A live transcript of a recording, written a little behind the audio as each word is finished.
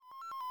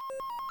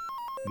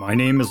My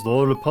name is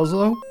Lolo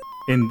Puzzlo,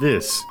 and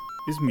this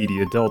is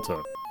Media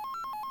Delta.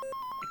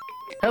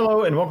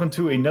 Hello, and welcome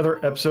to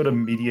another episode of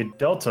Media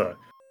Delta.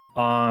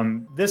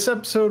 This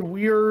episode,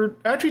 we're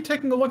actually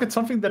taking a look at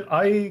something that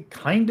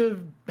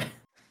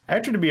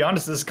actually, to be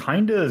honest, this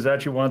kind of is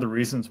actually one of the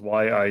reasons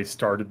why I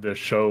started this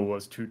show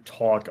was to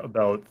talk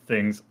about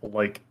things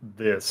like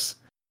this.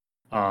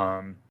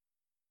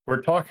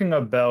 We're talking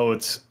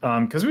about,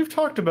 because we've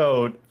talked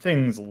about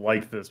things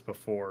like this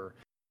before,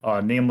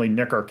 namely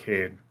Nick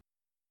Arcade.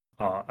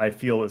 I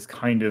feel is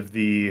kind of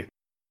the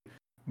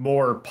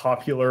more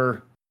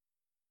popular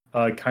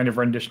kind of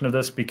rendition of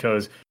this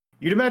because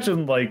you'd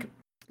imagine like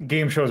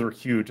game shows were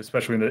huge,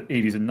 especially in the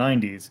 80s and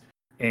 90s,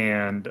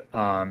 and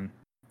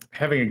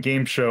having a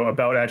game show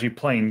about actually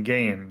playing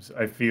games,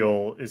 I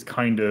feel, is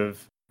kind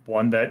of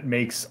one that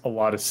makes a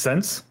lot of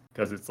sense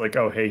because it's like,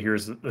 oh, hey,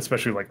 here's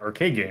especially like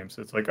arcade games.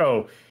 It's like,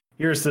 oh,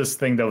 here's this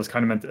thing that was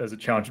kind of meant as a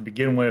challenge to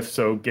begin with,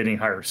 so getting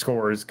higher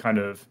scores kind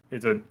of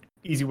is an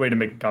easy way to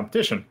make a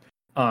competition.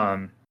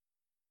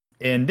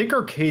 And Nick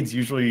Arcade's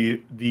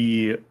usually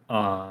the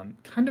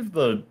kind of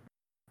the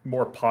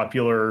more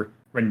popular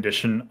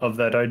rendition of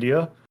that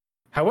idea.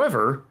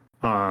 However,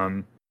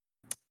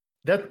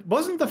 that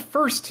wasn't the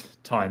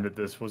first time that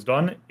this was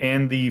done,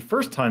 and the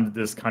first time that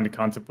this kind of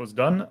concept was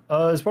done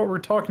is what we're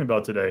talking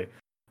about today.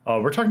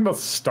 We're talking about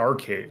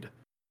Starcade,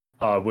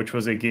 which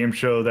was a game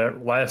show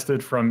that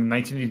lasted from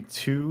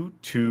 1982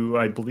 to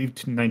I believe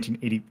to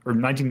 1980 or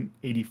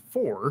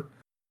 1984.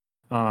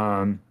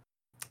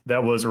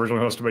 That was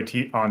originally hosted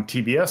by on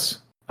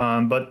TBS,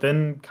 but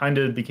then kind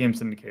of became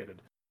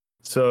syndicated.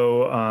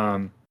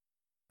 So,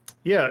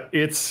 yeah,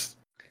 it's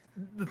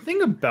the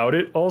thing about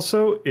it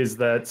also is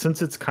that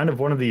since it's kind of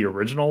one of the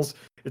originals,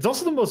 it's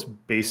also the most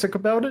basic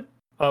about it,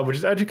 which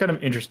is actually kind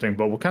of interesting.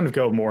 But we'll kind of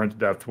go more into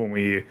depth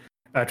when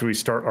after we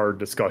start our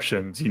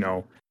discussions,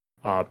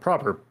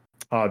 proper,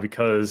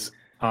 because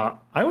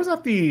I was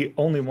not the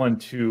only one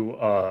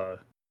to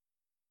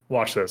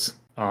watch this.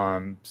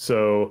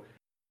 So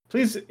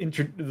please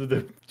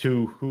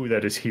to who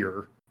that is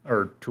here,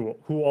 or to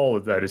who all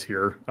of that is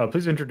here.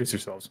 Please introduce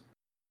yourselves.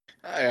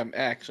 I am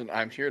X, and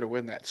I'm here to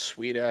win that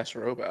sweet-ass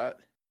robot.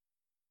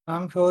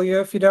 I'm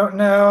Coolio, if you don't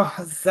know,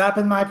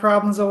 zapping my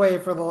problems away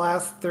for the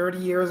last 30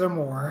 years or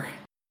more.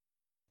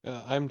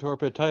 I'm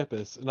Torpid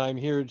Typus, and I'm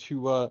here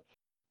to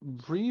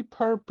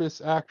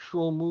repurpose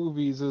actual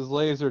movies as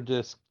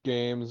Laserdisc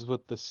games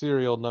with the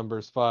serial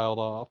numbers filed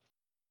off.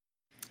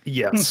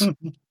 Yes.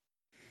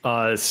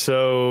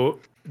 So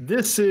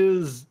this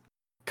is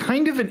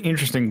kind of an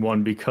interesting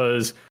one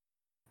because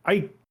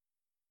I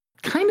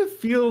kind of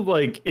feel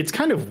like it's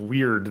kind of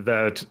weird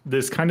that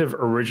this kind of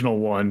original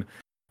one,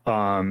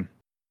 I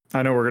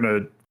know we're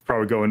going to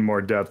probably go in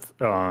more depth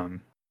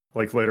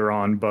like later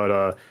on,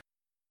 but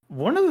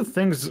one of the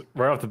things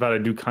right off the bat I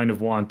do kind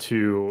of want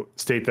to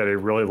state that I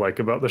really like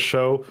about the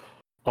show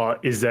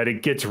is that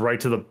it gets right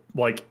to the,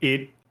 like,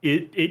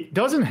 it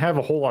doesn't have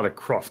a whole lot of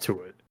cruft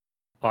to it.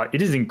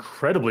 It is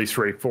incredibly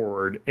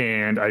straightforward,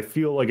 and I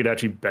feel like it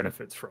actually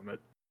benefits from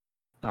it.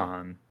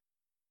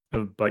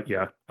 But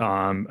yeah,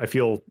 I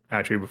feel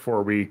actually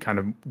before we kind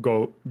of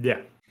go,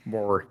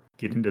 more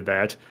get into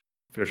that,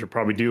 we should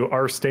probably do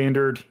our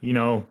standard,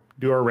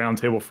 do our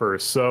roundtable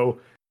first.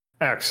 So,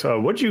 X,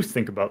 what do you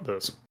think about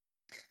this?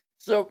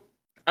 So,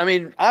 I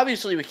mean,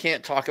 obviously we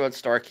can't talk about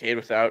Starcade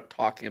without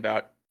talking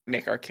about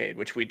Nick Arcade,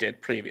 which we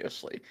did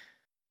previously.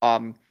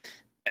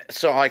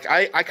 So like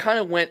I kind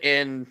of went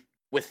in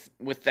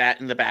with that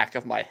in the back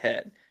of my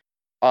head.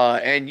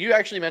 And you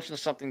actually mentioned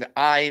something that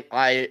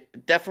I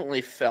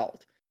definitely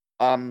felt.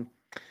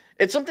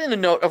 It's something to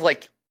note of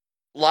like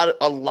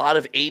a lot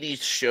of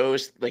 80s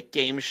shows, like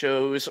game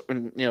shows,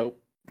 and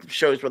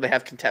shows where they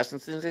have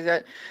contestants and things like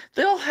that.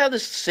 They all have the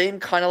same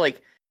kind of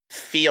like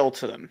feel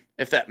to them,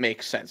 if that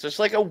makes sense. It's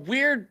like a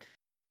weird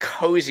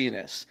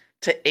coziness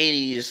to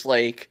 80s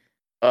like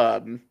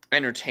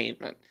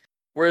entertainment.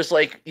 Whereas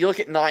like you look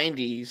at the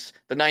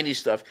 90s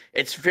stuff,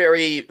 it's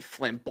very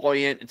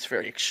flamboyant, it's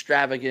very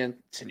extravagant,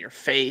 it's in your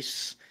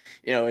face,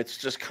 it's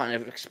just kind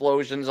of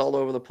explosions all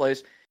over the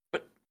place.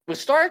 But with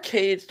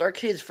Starcade's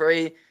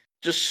very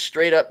just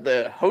straight up.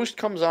 The host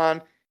comes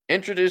on,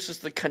 introduces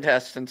the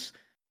contestants,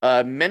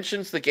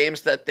 mentions the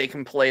games that they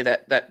can play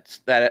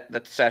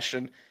that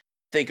session.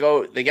 They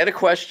get a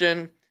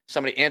question,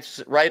 somebody answers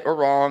it right or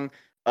wrong.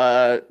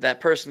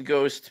 That person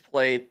goes to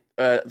play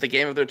the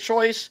game of their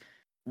choice.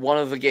 One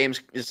of the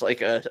games is like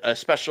a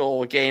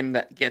special game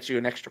that gets you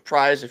an extra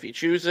prize if you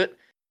choose it.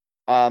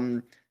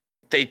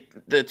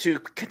 The two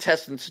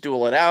contestants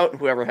duel it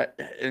out.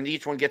 And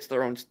each one gets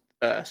their own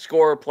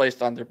score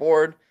placed on their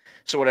board.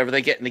 So whatever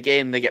they get in the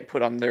game, they get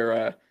put on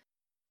their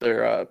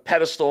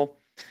pedestal.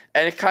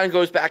 And it kind of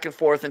goes back and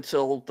forth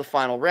until the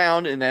final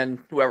round, and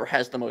then whoever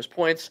has the most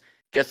points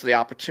gets the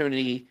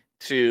opportunity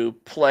to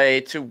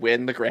play to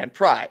win the grand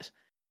prize,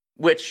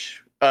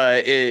 which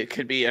it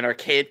could be an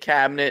arcade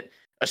cabinet,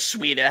 a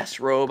sweet-ass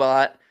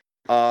robot.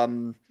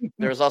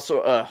 There's also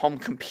a home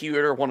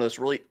computer, one of those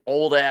really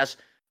old-ass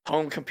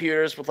home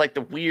computers with like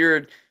the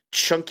weird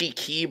chunky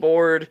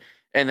keyboard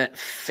and that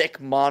thick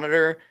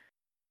monitor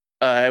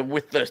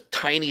with the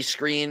tiny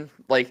screen.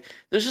 Like,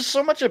 there's just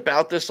so much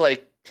about this.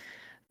 Like,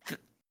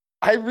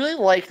 I really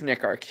like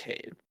Nick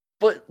Arcade,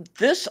 but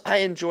this I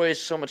enjoy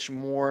so much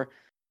more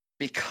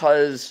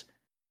because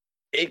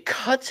it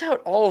cuts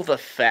out all of the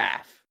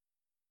faff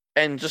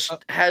and just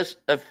has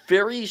a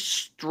very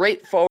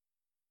straightforward,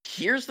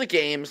 here's the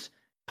games,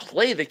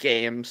 play the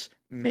games,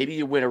 maybe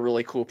you win a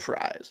really cool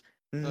prize.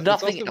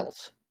 Nothing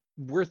else.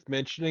 Worth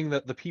mentioning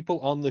that the people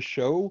on the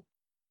show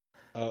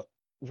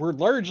were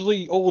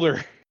largely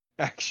older,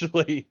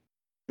 actually.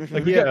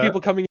 Like, we got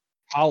people coming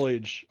to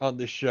college on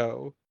this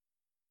show.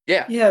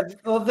 Yeah. Yeah,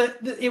 well,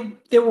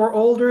 they were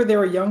older, they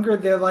were younger,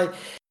 they're like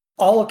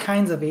all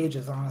kinds of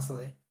ages,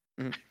 honestly.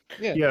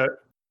 Yeah.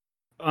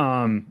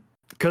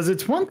 Because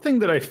it's one thing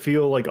that I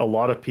feel like a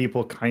lot of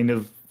people kind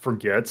of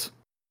forget,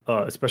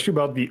 especially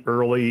about the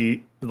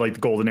early, like the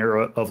golden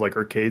era of like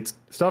arcade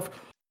stuff.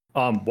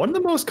 One of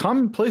the most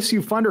common places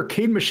you find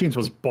arcade machines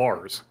was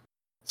bars.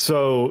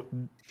 So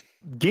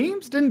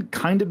games didn't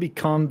kind of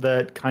become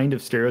that kind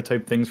of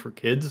stereotype things for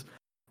kids,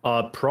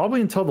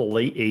 probably until the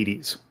late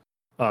 80s.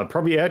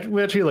 Probably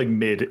actually like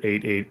mid to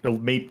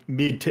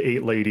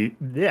 8 lady.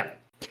 Yeah.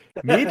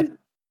 Mid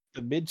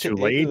The mid to to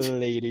late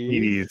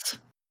ladies. 80s.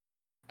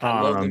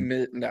 I love the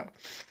mid. No.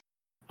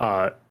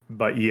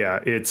 But yeah,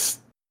 it's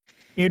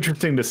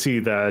interesting to see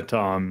that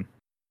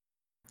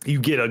you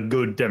get a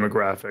good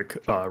demographic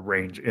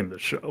range in the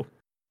show.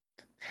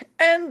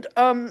 And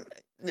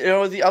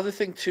the other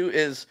thing too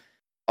is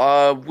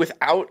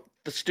without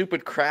the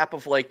stupid crap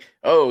of like,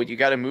 oh, you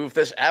got to move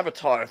this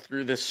avatar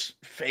through this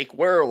fake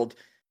world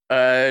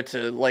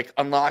to like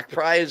unlock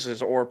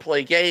prizes or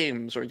play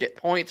games or get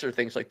points or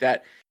things like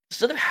that.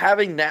 Instead of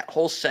having that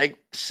whole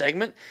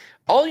segment,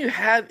 all you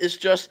have is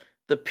just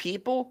the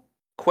people,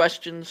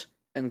 questions,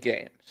 and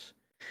games.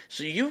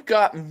 So you've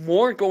got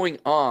more going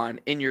on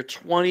in your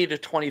 20 to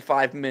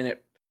 25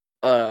 minute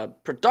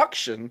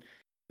production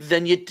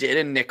than you did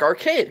in Nick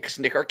Arcade. Because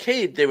Nick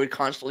Arcade, they would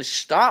constantly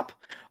stop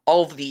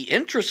all of the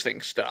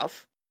interesting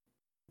stuff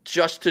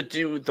just to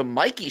do the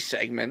Mikey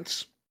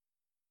segments,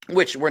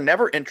 which were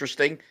never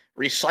interesting,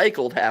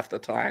 recycled half the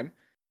time.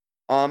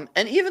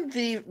 And even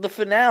the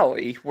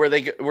finale where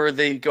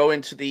they go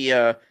into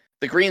the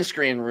green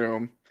screen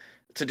room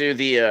to do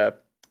the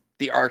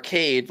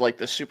arcade, like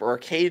the super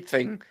arcade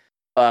thing.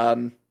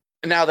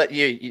 Now that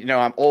you know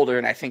I'm older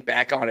and I think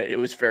back on it, it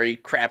was very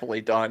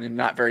crappily done and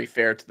not very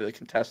fair to the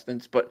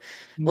contestants. But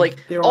like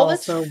they're all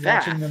also this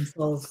watching faff.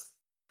 themselves.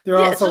 They're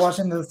also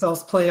watching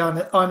themselves play on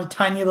a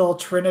tiny little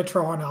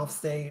Trinitron off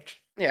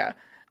stage. Yeah,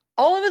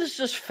 all of it is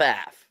just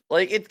faff.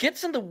 Like, it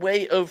gets in the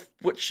way of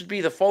what should be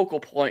the focal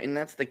point, and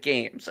that's the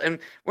games. And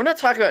we're not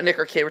talking about Nick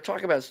Arcade, we're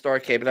talking about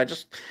Starcade,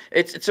 but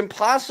it's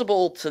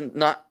impossible to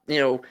not,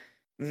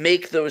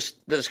 make those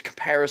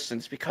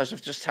comparisons because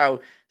of just how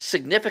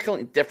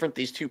significantly different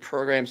these two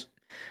programs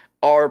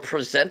are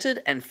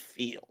presented and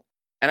feel.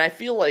 And I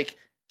feel like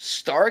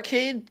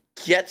Starcade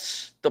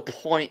gets the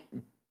point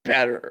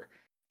better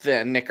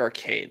than Nick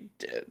Arcade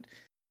did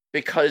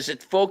because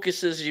it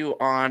focuses you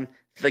on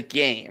the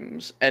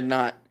games and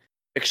not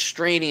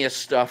extraneous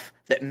stuff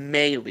that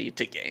may lead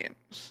to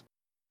games.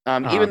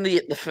 Even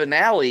the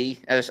finale,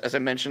 as I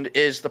mentioned,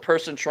 is the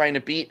person trying to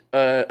beat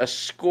a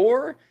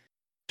score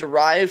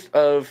derived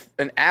of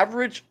an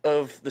average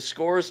of the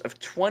scores of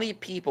 20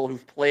 people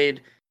who've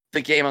played the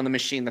game on the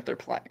machine that they're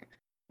playing,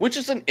 which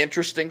is an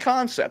interesting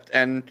concept.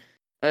 And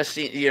I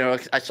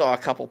saw a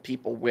couple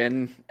people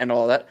win and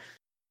all that,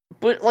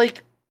 but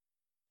like,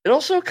 it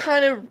also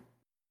kind of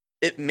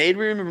it made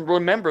me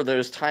remember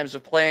those times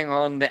of playing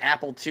on the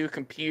Apple II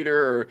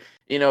computer or,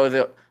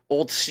 the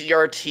old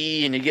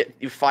CRT and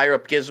you fire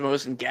up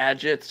gizmos and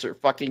gadgets or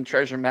fucking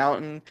Treasure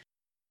Mountain.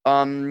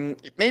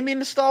 It made me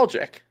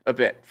nostalgic a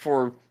bit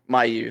for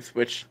my youth,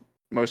 which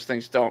most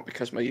things don't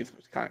because my youth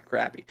was kind of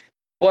crappy.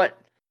 But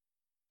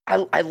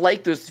I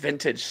like those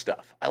vintage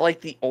stuff. I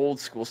like the old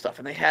school stuff.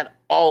 And they had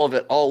all of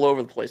it all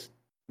over the place.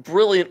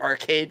 Brilliant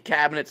arcade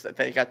cabinets that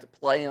they got to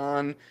play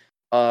on.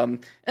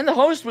 And the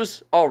host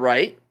was all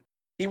right.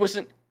 He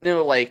wasn't,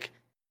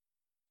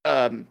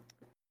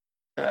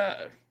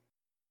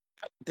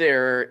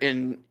 there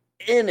in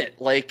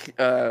it like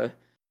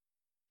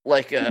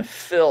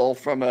Phil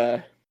from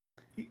the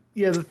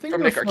thing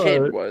from Nick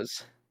Arcade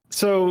was.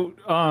 So,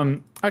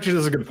 actually,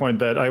 this is a good point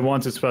that I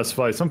want to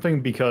specify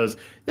something because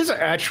this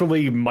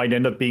actually might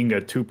end up being a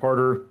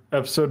two-parter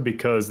episode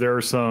because there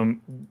are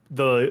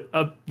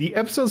the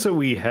episodes that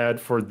we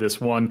had for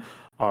this one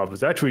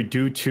was actually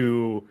due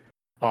to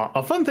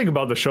a fun thing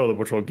about the show,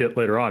 which we'll get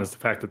later on, is the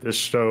fact that this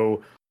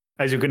show,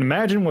 as you can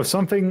imagine, with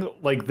something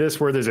like this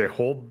where there's a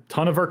whole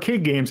ton of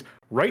arcade games,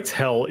 rights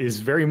hell is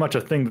very much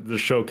a thing that the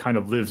show kind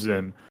of lives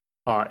in.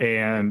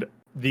 And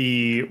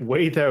the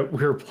way that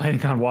we were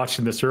planning on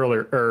watching this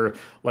earlier, or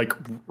like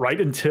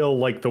right until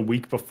like the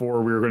week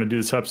before we were going to do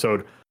this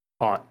episode,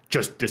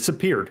 just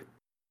disappeared.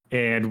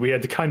 And we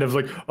had to kind of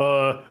like,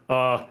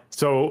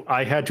 so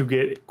I had to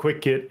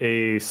get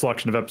a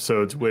selection of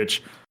episodes,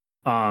 which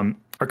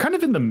are kind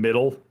of in the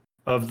middle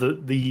of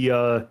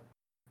the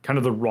kind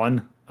of the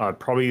run.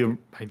 Probably,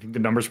 I think the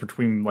numbers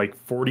between like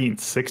 40 and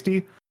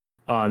 60.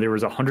 There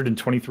was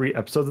 123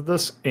 episodes of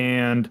this,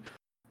 and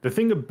the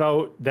thing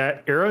about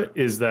that era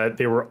is that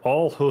they were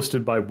all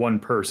hosted by one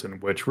person,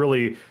 which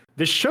really,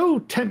 the show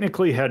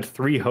technically had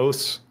 3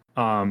 hosts.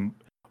 One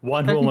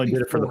who only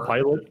did it for the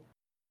pilot.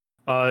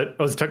 It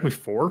was technically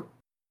 4.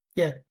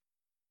 Yeah.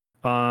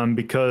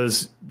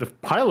 Because the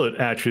pilot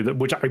actually,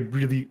 which I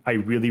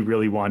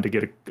really wanted to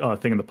get a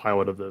thing in the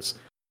pilot of this,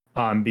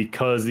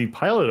 because the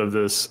pilot of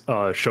this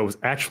show was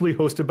actually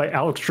hosted by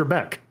Alex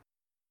Trebek.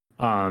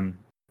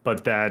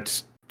 But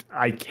that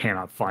I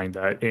cannot find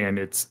that, and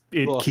it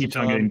keeps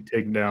on getting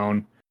taken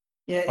down.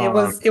 Yeah,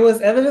 it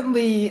was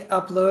evidently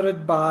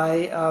uploaded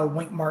by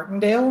Wink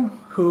Martindale,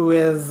 who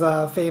is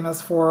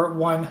famous for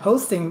 1,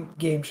 hosting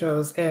game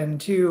shows,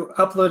 and 2,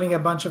 uploading a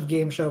bunch of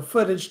game show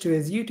footage to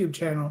his YouTube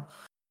channel.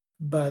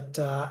 But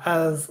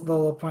as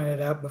Lola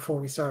pointed out before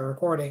we started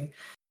recording,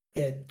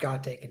 it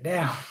got taken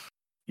down.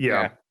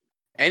 Yeah.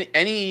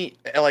 Any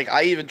like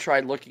I even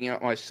tried looking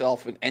at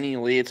myself, and any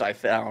leads I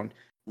found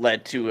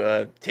led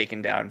to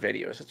taken down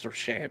videos. It's a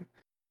shame.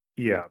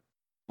 Yeah.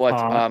 But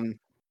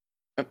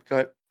go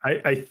ahead.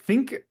 I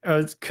think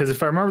because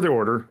if I remember the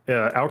order,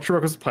 Alex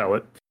Trebek was the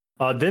pilot.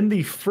 Then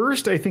the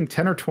first, I think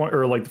 10 or 20,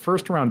 or like the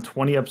first around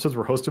 20 episodes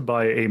were hosted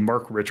by a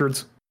Mark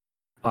Richards.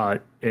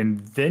 And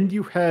then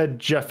you had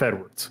Jeff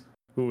Edwards,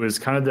 who is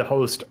kind of the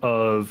host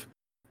of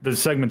the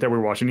segment that we're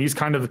watching. He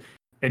kind of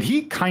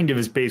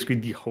is basically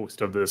the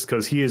host of this,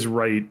 because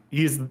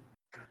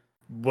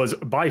was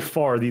by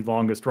far the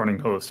longest running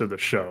host of the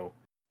show.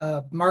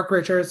 Mark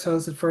Richards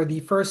hosted for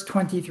the first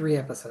 23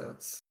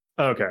 episodes.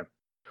 Okay.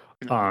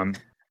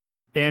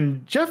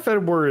 And Jeff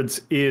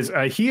Edwards he is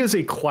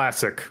a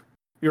classic,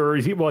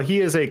 he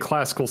is a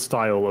classical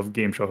style of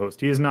game show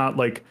host. He is not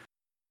like,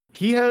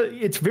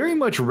 it's very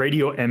much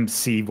radio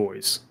MC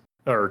voice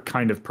or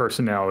kind of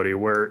personality,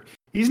 where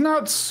he's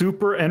not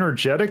super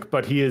energetic,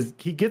 but he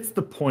gets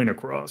the point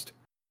across.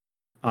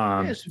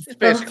 It's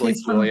basically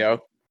Julio.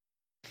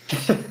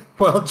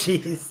 Well,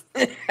 geez.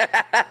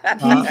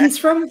 He's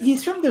from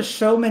the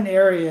showman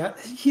area.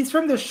 He's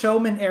from the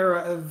showman era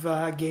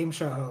of game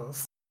show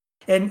hosts.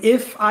 And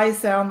if I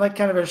sound like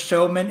kind of a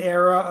showman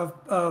era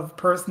of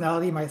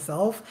personality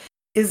myself,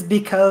 is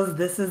because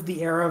this is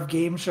the era of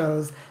game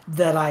shows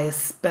that I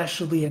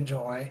especially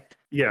enjoy.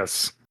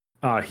 Yes.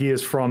 He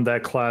is from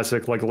that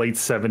classic, like late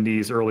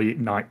 70s,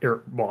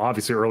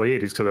 obviously early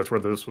 80s, because that's where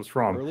this was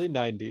from. Early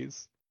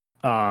 90s.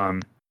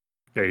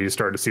 Yeah, you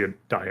started to see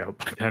it die out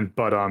by then.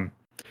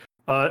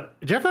 But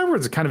Jeff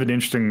Edwards is kind of an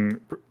interesting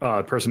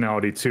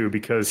personality too,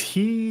 because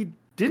he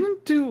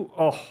didn't do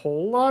a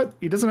whole lot.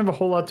 He doesn't have a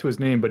whole lot to his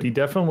name, but he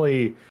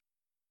definitely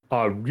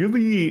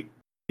really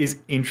is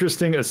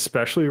interesting,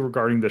 especially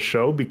regarding the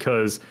show,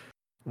 because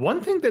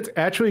one thing that's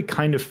actually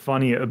kind of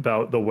funny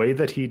about the way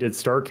that he did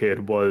Starcade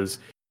was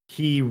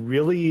he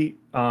really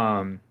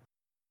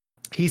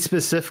he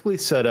specifically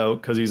set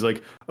out, because he's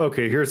like,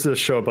 okay, here's this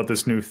show about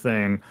this new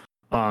thing.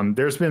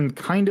 There's been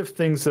kind of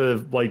things that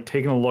have like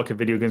taken a look at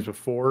video games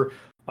before,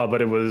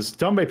 but it was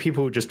done by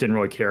people who just didn't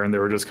really care, and they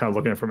were just kind of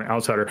looking at it from an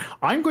outsider.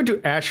 I'm going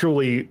to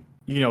actually,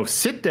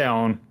 sit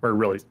down or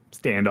really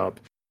stand up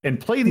and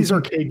play these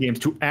arcade games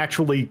to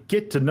actually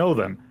get to know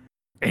them.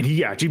 And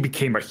he actually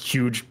became a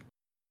huge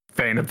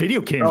fan of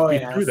video games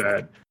through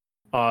that.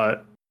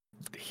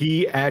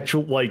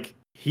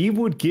 He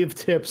would give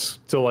tips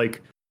to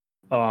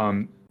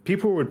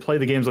people who would play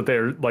the games that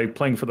they're like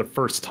playing for the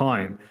first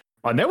time.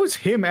 And that was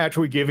him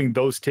actually giving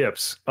those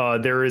tips.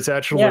 There is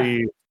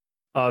actually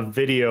a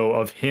video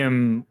of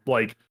him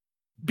like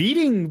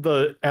beating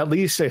at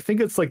least I think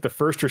it's like the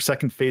first or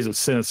second phase of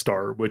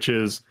Sinistar, which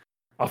is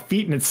a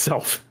feat in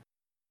itself.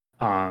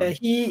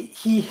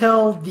 He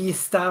held the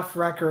staff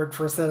record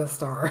for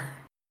Sinistar.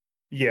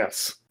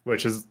 Yes,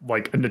 which is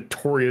like a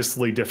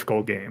notoriously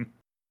difficult game.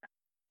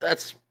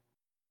 That's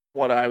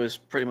what I was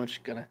pretty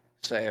much gonna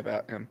say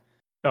about him.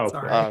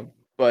 Oh,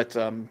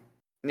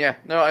 yeah,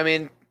 no, I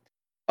mean,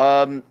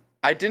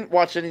 I didn't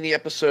watch any of the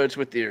episodes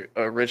with the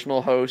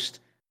original host,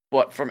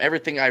 but from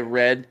everything I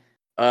read,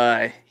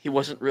 he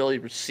wasn't really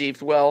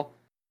received well.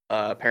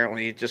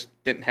 Apparently, he just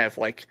didn't have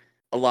like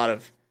a lot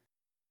of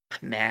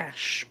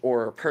panache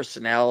or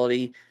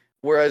personality.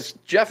 Whereas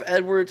Jeff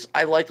Edwards,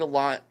 I liked a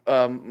lot,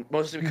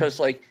 mostly because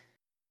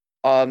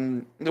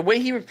the way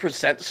he would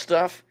present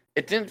stuff,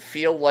 it didn't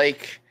feel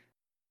like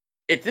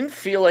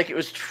it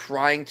was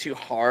trying too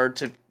hard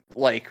to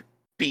like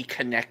be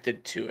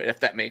connected to it, if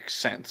that makes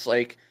sense.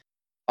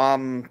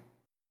 Trying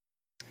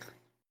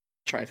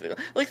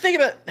to think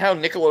about how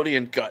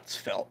Nickelodeon Guts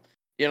felt.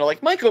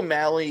 Like Mike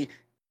O'Malley,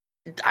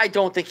 I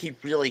don't think he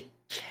really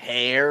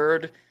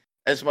cared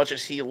as much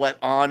as he let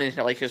on in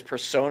like his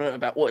persona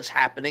about what's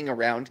happening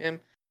around him.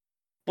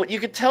 But you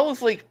could tell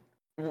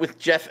with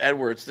Jeff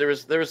Edwards, there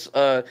was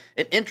an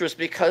interest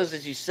because,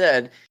 as you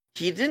said,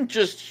 he didn't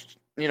just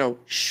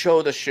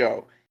show the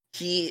show.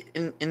 He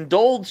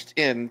indulged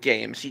in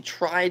games. He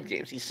tried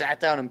games. He sat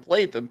down and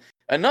played them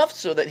enough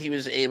so that he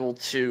was able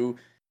to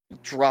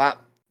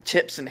drop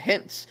tips and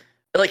hints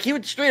Like he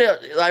would straight out.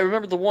 I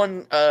remember the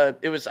one. I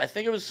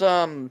think it was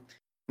the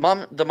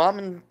mom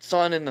and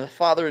son and the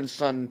father and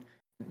son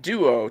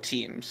duo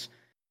teams,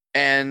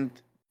 and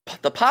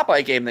the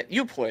Popeye game that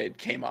you played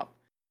came up,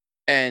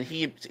 and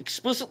he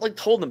explicitly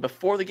told them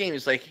before the game.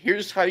 He's like,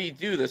 "Here's how you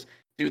do this.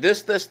 Do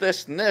this, this,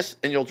 this, and this,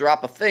 and you'll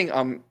drop a thing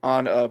on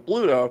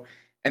Bluto,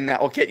 and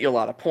that will get you a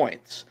lot of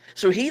points."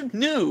 So he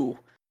knew,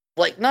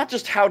 like, not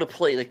just how to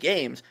play the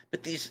games,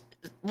 but these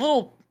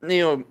little,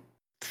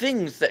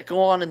 things that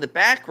go on in the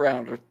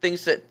background or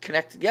things that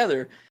connect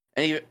together,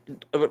 and he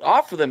would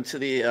offer them to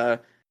the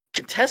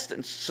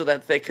contestants so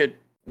that they could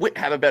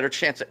have a better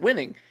chance at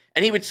winning.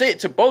 And he would say it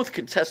to both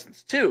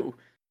contestants too,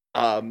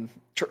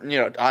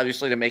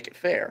 obviously to make it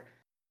fair.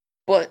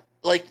 But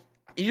like,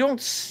 you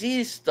don't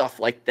see stuff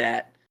like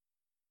that,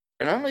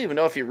 and I don't even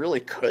know if you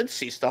really could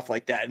see stuff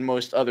like that in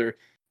most other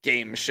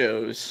game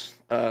shows.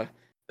 That'd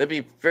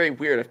be very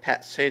weird if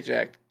Pat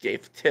Sajak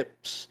gave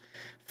tips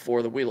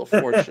for the Wheel of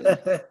Fortune.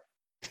 I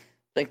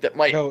think that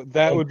might. No,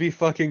 that would be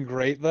fucking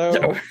great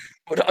though.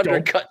 Would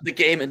undercut the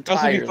game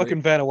entirely. That's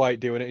fucking Vanna White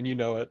doing it, and you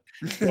know it.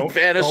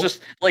 Vanna's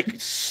just like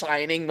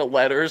signing the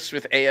letters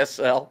with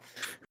ASL.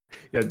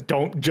 Yeah,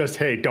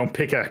 don't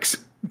pick X.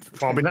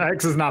 Probably not.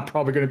 X is not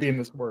probably going to be in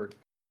this word.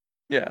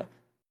 Yeah,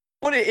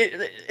 but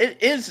it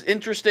is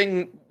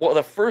interesting. Well,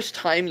 the first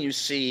time you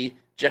see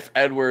Jeff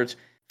Edwards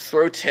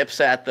throw tips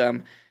at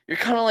them, you're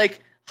kind of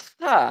like,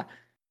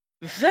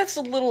 that's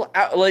a little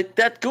like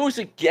that goes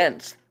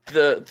against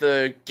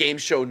the game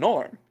show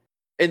norm.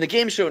 In the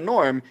game show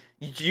norm,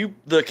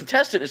 the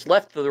contestant is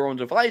left to their own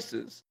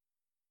devices,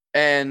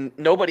 and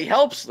nobody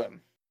helps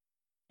them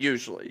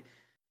usually.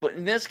 But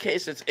in this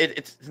case,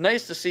 it's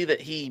nice to see that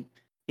he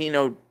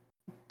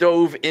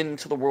dove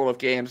into the world of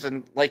games,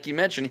 and like you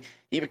mentioned,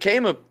 he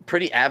became a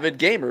pretty avid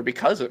gamer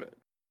because of it.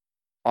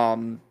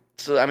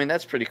 So I mean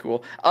that's pretty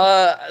cool.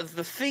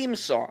 The theme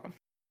song,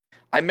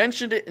 I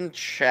mentioned it in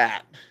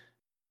chat.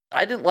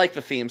 I didn't like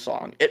the theme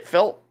song. It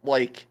felt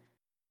like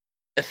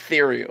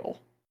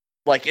ethereal.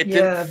 Like it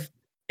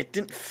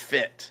didn't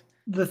fit.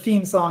 The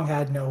theme song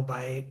had no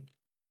bite.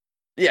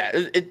 Yeah,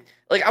 it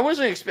like I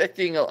wasn't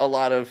expecting a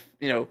lot of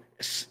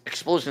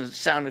explosions,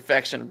 sound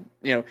effects, and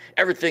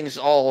everything's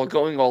all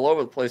going all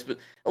over the place, but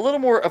a little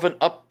more of an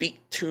upbeat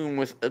tune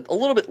with a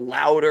little bit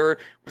louder,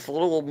 with a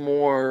little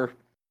more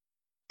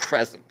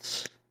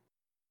presence.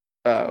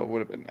 Would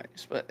have been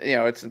nice, but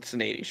it's an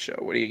 80s show.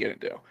 What are you gonna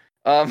do?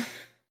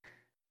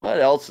 What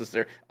else is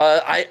there?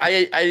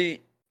 I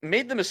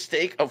made the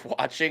mistake of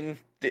watching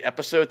the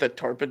episode that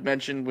Torpid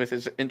mentioned with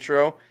his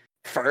intro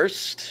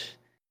first,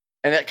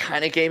 and that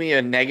kind of gave me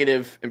a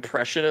negative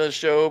impression of the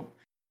show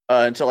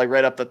until I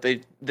read up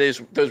that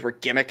those were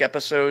gimmick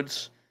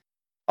episodes.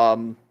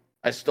 I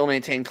still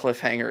maintain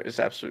Cliffhanger is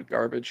absolute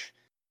garbage.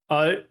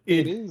 It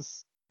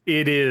is.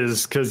 It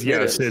is because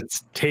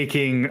it's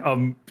taking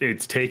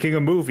a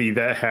movie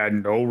that had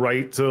no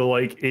right to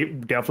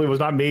it definitely was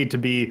not made to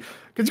be,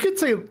 because you could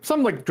say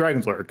something like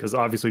Dragon's Lair, because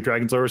obviously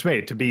Dragon's Lair was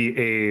made to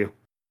be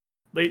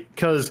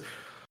because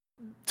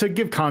to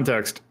give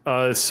context,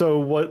 so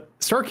what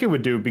Starkey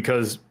would do,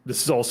 because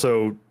this is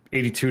also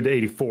 82 to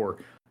 84,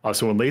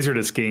 so when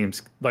Laserdisc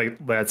games,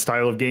 like that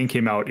style of game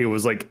came out, it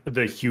was like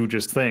the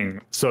hugest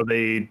thing. So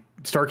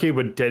Starkey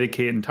would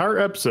dedicate entire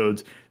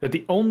episodes that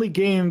the only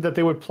game that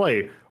they would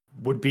play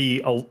would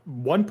be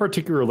one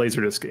particular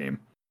Laserdisc game,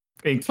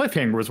 and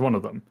Cliffhanger was one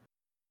of them.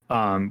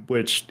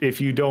 Which, if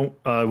you don't,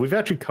 we've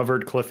actually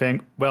covered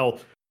Cliffhanger. Well,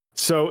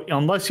 so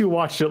unless you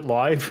watched it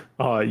live,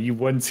 you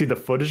wouldn't see the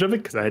footage of it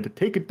because I had to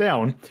take it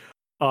down,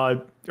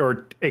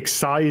 or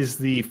excise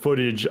the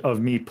footage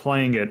of me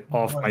playing it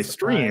off my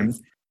stream,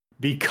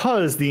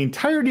 because the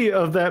entirety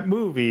of that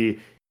movie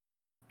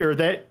or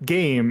that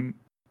game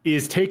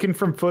is taken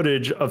from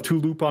footage of two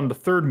Lupin the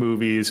Third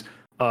movies,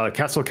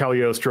 Castle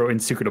Cagliostro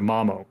and Secret of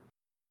Mamo.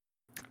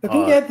 I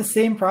think you had the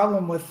same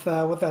problem with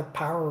that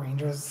Power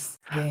Rangers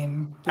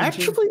game.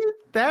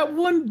 That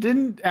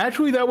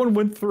one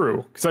went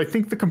through because I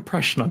think the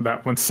compression on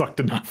that one sucked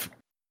enough.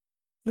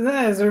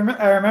 I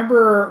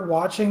remember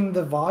watching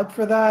the VOD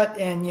for that,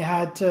 and you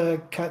had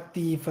to cut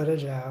the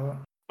footage out.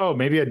 Oh,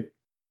 maybe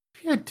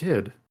I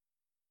did.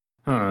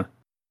 Huh.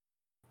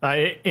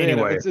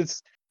 Anyway,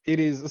 it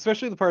is,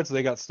 especially the parts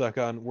they got stuck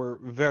on were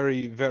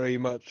very, very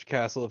much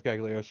Castle of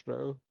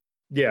Cagliostro.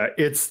 Yeah,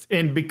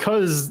 and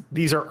because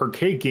these are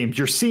arcade games,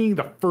 you're seeing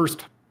the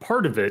first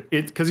part of it.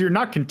 It's because you're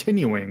not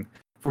continuing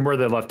from where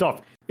they left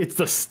off. It's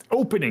the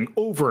opening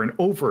over and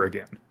over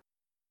again.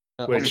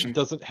 Which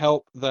doesn't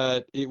help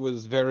that it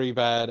was very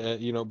bad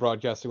at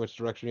broadcasting which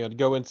direction you had to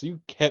go in, so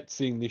you kept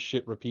seeing this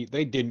shit repeat.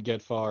 They didn't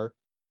get far.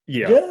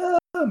 Yeah.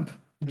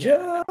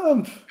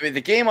 Jump! I mean,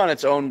 the game on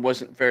its own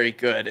wasn't very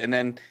good, and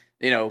then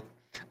and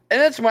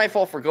it's my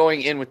fault for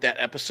going in with that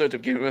episode to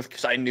begin with,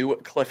 because I knew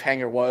what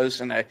Cliffhanger was,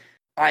 and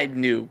I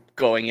knew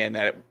going in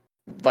that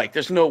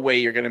there's no way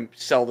you're gonna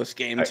sell this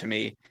game to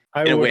me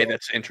in a way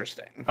that's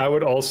interesting. I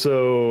would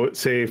also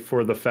say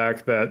for the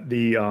fact that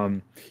the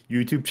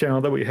YouTube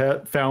channel that we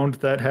had found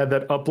that had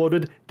that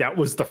uploaded, that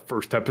was the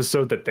first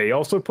episode that they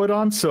also put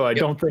on. So I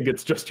don't think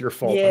it's just your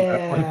fault. On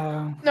that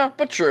one. No,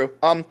 but true.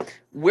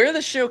 Where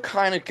the show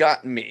kind of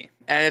got me,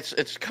 and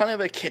it's kind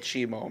of a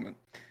kitschy moment.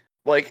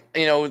 Like,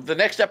 you know, the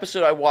next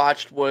episode I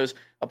watched was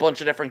a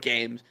bunch of different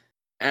games,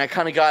 and I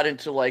kind of got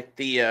into like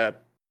the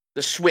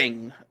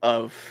swing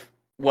of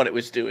what it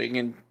was doing,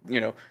 and you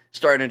know,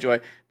 started to enjoy.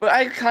 But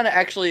I kind of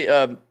actually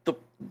the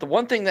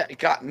one thing that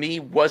got me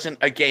wasn't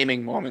a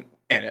gaming moment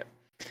in it.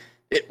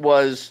 It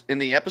was in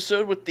the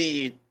episode with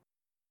the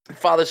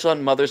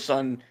father-son,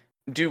 mother-son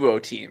duo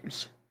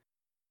teams,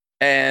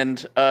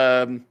 and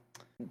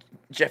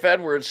Jeff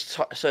Edwards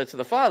said to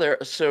the father,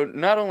 "So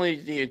not only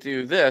do you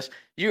do this,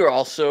 you're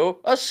also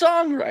a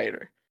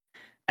songwriter."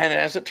 And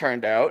as it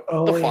turned out,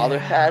 the father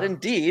had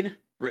indeed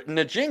written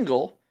a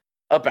jingle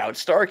about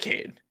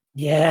Starcade.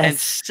 Yes. And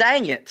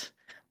sang it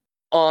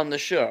on the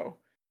show.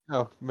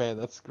 Oh man,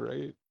 that's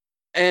great.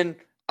 And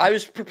I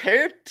was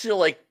prepared to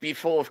like be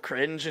full of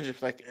cringe and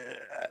just like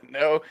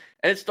no.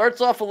 And it starts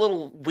off a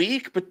little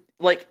weak, but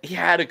like he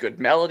had a good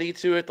melody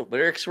to it. The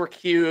lyrics were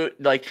cute.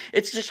 Like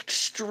it's just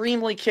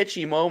extremely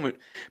kitschy moment.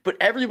 But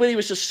everybody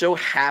was just so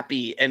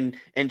happy and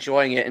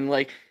enjoying it. And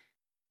like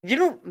you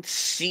don't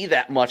see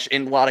that much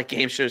in a lot of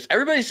game shows.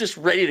 Everybody's just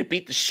ready to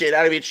beat the shit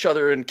out of each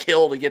other and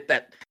kill to get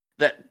that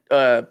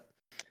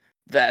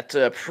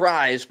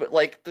prize. But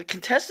like the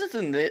contestants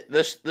in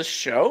this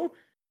show,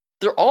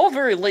 they're all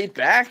very laid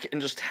back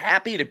and just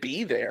happy to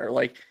be there.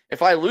 Like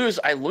if I lose,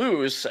 I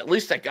lose. At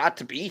least I got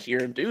to be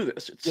here and do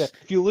this.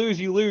 If you lose,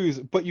 you lose.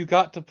 But you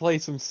got to play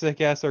some sick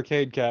ass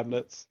arcade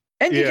cabinets,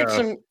 and you get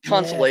some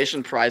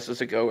consolation prizes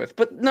to go with.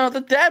 But no,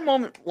 the dad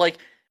moment, like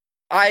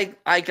I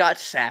got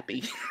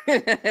sappy.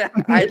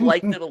 I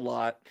liked it a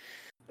lot.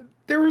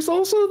 There was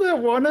also that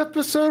one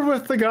episode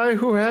with the guy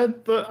who had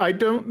I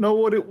don't know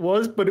what it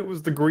was, but it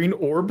was the green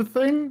orb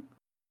thing.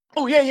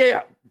 Oh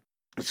yeah.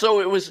 So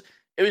it was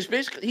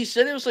basically, he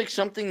said it was like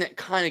something that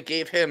kind of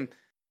gave him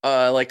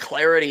like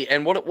clarity,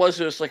 and what it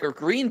was like a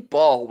green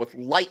ball with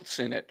lights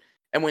in it,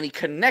 and when he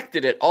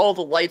connected it, all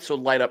the lights would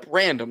light up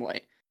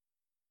randomly.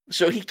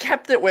 So he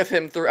kept it with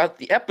him throughout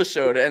the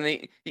episode, and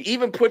he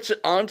even puts it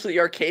onto the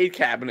arcade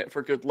cabinet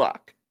for good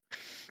luck.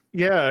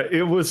 Yeah,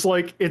 it was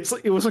like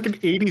it was like an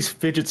 80s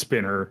fidget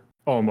spinner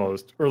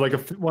almost, or like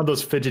one of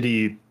those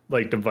fidgety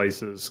like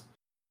devices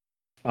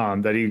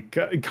that he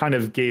kind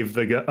of gave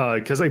the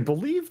because I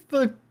believe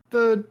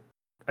the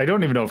I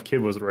don't even know if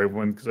kid was the right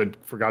one because I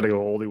forgot how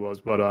old he was,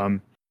 but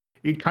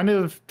he kind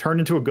of turned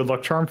into a good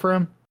luck charm for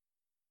him.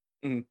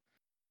 Mm.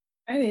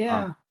 Hey,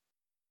 yeah.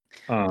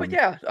 But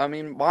yeah, I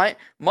mean, my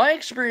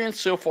experience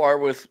so far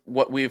with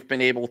what we've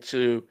been able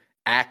to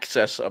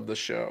access of the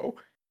show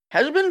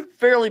has been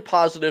fairly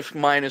positive,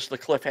 minus the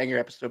cliffhanger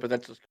episode, but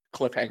that's just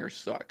cliffhanger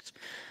sucks.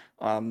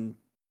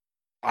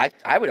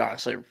 I would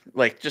honestly,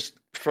 like, just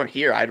from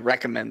here, I'd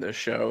recommend this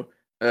show.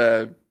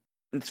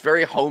 It's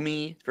very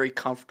homey, very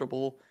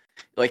comfortable.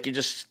 Like, you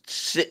just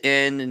sit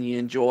in and you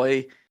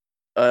enjoy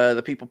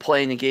the people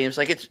playing the games.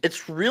 Like,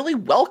 it's really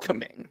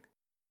welcoming.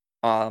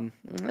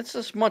 That's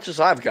as much as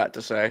I've got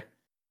to say.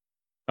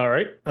 All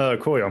right,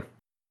 Coolio.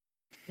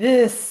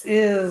 This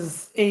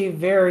is a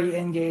very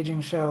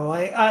engaging show.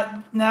 Like,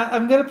 now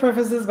I'm gonna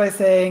preface this by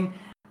saying,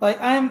 like,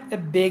 I'm a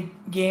big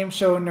game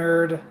show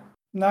nerd.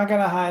 Not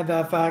gonna hide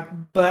that fact,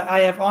 but I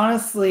have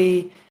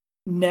honestly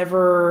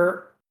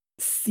never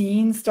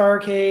seen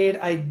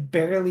Starcade. I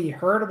barely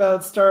heard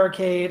about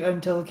Starcade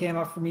until it came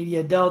out for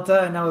Media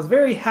Delta, and I was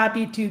very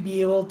happy to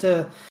be able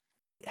to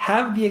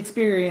have the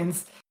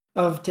experience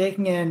of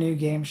taking in a new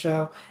game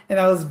show, and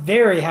I was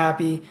very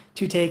happy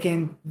to take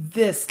in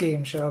this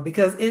game show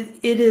because it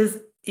is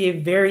a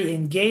very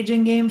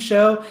engaging game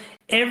show.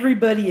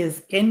 Everybody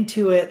is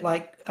into it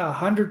like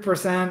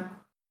 100%.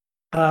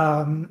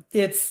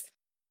 It's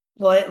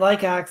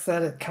like Axe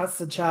said, it cuts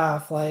the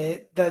chaff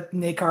like that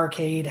Nick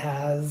Arcade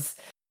has.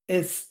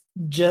 It's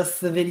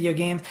just the video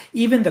games.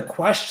 Even the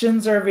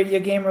questions are video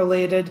game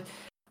related.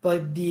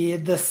 Like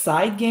the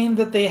side game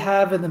that they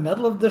have in the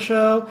middle of the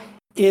show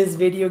is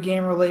video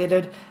game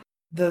related.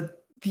 The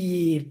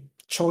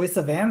choice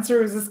of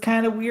answers is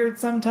kind of weird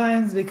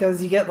sometimes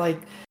because you get like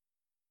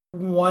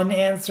one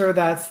answer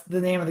that's the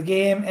name of the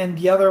game and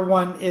the other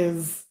one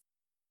is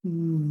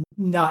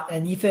not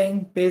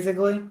anything,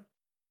 basically.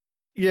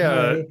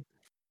 Yeah.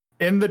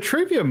 And the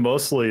trivia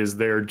mostly is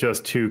there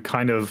just to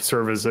kind of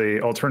serve as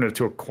a alternative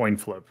to a coin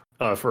flip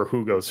for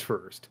who goes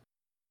first.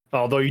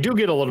 Although you do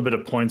get a little bit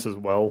of points as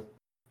well.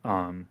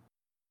 But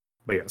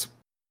yes.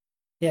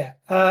 Yeah,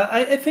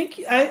 I think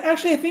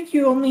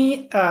you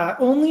only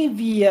the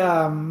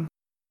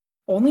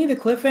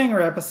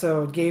cliffhanger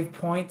episode gave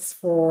points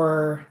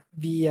for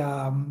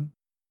the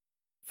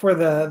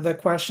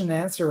question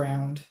and answer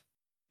round.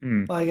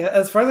 Like,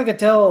 as far as I could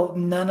tell,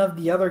 none of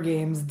the other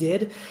games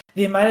did.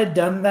 They might have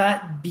done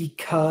that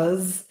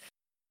because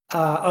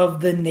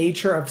of the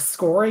nature of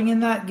scoring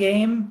in that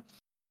game.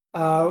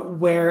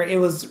 where it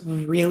was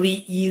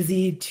really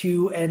easy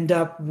to end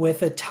up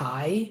with a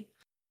tie.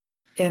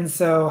 And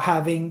so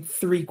having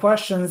 3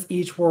 questions,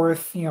 each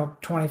worth,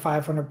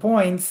 2,500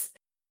 points,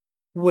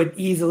 would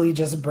easily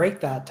just break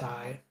that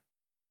tie.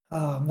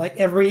 Like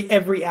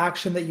every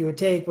action that you would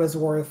take was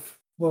worth,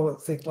 what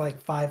was it,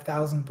 like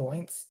 5,000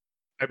 points?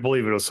 I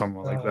believe it was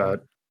something like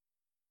that.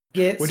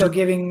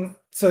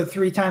 So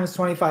 3 times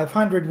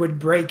 2,500 would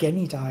break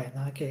any tie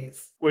in that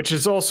case. Which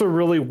is also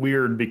really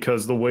weird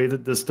because the way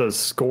that this does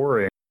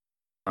scoring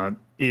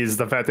is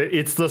the fact that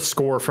it's the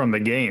score from the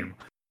game.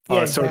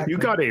 Yeah, So if you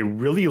got a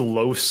really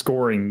low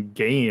scoring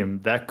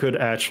game, that could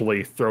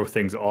actually throw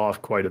things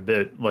off quite a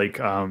bit. Like,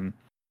 trying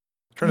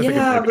to think of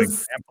like an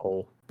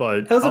example,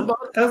 but I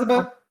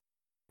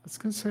was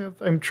gonna say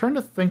I'm trying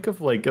to think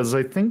of like, as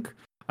I think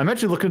I'm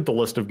actually looking at the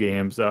list of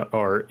games that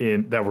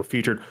were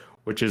featured,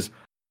 which is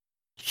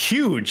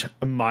huge,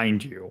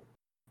 mind you.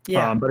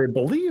 Yeah. But I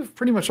believe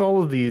pretty much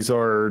all of these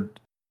are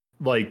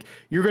like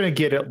you're gonna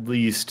get at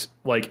least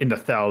like into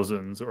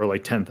thousands or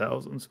like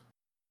 10,000s.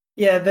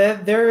 Yeah,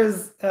 there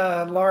is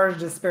a large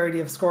disparity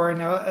of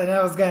scoring, and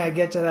I was gonna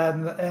get to that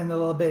in a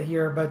little bit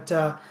here, but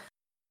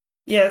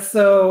yeah.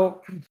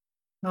 So,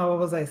 what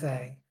was I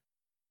saying?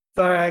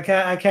 Sorry, I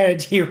kind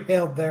of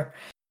derailed there.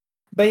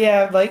 But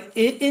yeah, like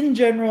in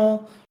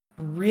general,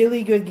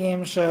 really good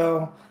game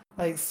show.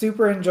 Like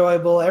super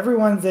enjoyable.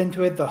 Everyone's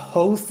into it. The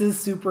host is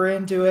super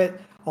into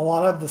it. A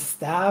lot of the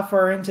staff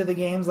are into the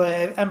games.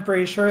 I'm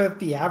pretty sure that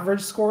the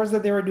average scores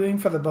that they were doing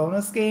for the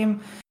bonus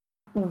game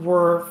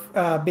were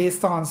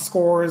based on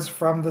scores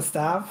from the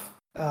staff.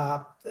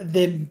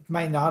 They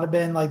might not have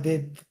been like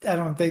I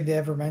don't think they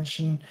ever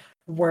mentioned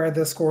where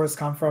the scores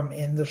come from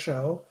in the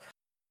show.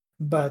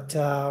 But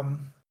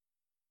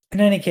in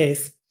any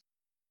case,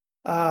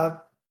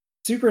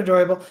 super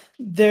enjoyable.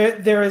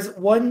 There is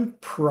one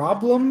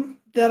problem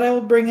that I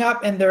will bring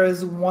up, and there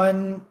is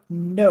one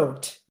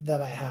note that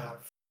I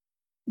have.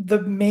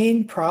 The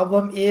main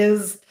problem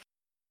is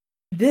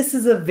this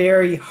is a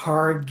very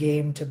hard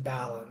game to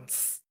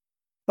balance.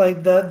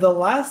 Like the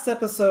last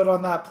episode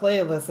on that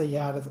playlist that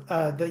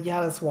you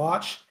had us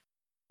watch,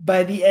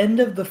 by the end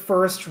of the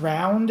first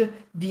round,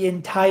 the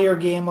entire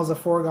game was a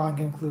foregone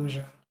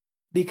conclusion.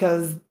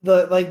 Because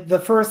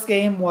the first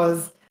game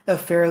was a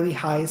fairly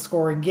high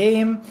scoring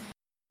game.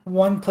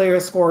 One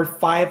player scored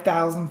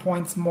 5,000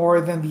 points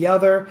more than the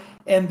other,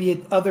 and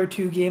the other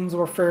 2 games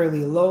were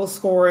fairly low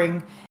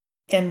scoring,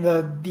 and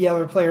the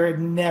other player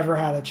never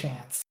had a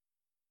chance.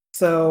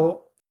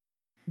 So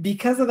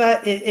because of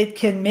that, it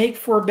can make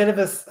for a bit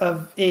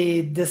of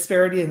a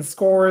disparity in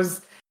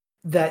scores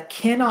that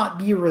cannot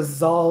be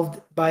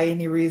resolved by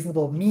any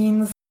reasonable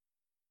means.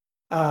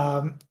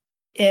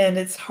 And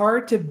it's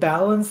hard to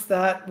balance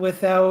that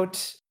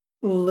without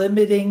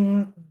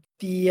limiting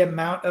the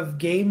amount of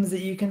games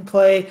that you can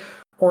play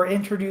or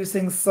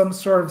introducing some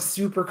sort of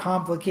super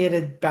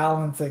complicated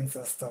balancing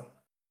system.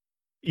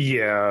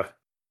 Yeah,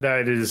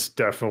 that is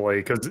definitely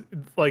because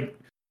like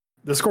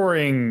the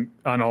scoring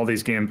on all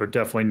these games are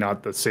definitely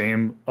not the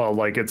same.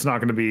 Like it's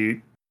not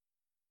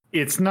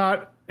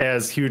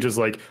as huge as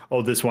like,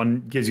 oh, this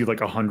one gives you like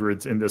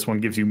hundreds and this one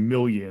gives you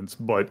millions,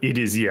 but it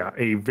is,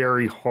 a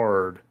very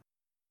hard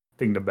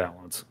thing to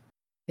balance.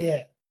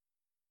 Yeah.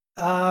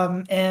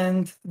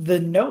 And the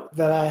note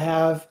that I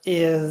have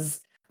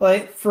is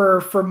like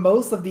for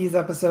most of these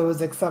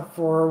episodes, except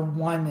for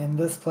one in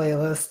this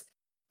playlist,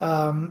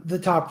 the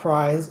top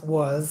prize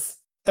was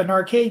an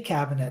arcade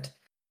cabinet.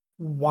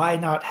 Why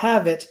not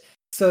have it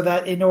so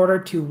that in order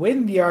to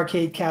win the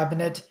arcade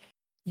cabinet,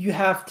 you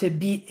have to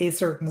beat a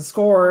certain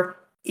score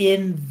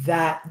in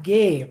that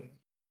game?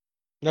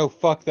 No,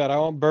 fuck that. I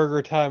want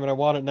burger time and I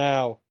want it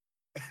now.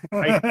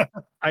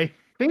 I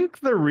think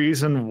the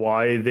reason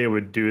why they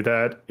would do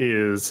that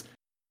is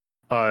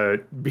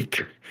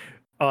because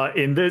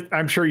in this,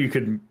 I'm sure you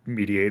could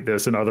mediate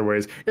this in other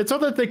ways. It's so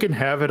that they can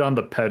have it on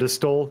the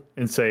pedestal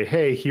and say,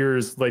 hey,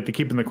 here's like they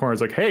keep in the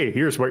corners like, hey,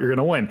 here's what you're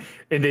gonna win.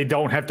 And they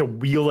don't have to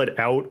wheel it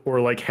out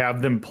or like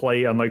have them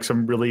play on like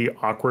some really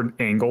awkward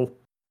angle.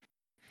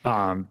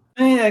 I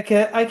mean, I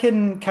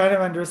can kind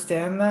of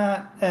understand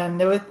that,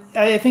 and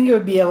I think it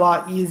would be a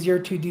lot easier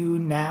to do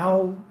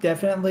now,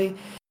 definitely.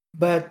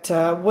 But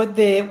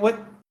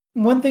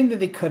one thing that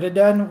they could have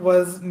done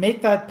was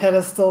make that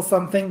pedestal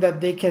something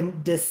that they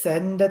can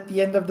descend at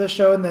the end of the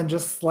show and then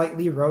just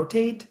slightly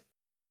rotate.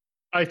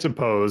 I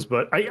suppose,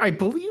 but I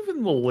believe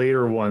in the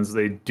later ones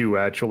they do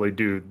actually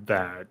do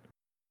that.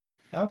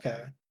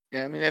 Okay.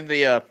 Yeah, I mean, in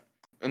the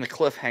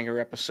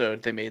cliffhanger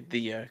episode, they made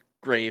the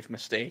grave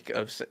mistake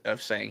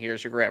of saying,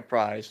 "Here's your grand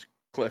prize,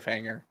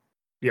 cliffhanger,"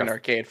 in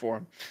arcade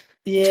form.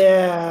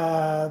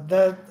 Yeah,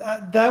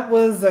 that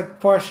was a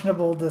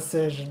questionable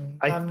decision.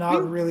 I'm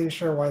not really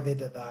sure why they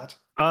did that.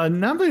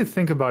 Now that I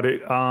think about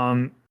it,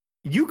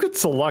 you could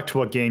select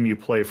what game you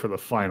play for the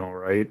final,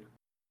 right?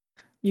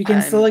 You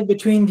can select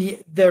between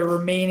the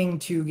remaining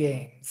 2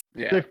 games.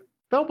 Yeah. It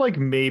felt like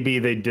maybe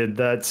they did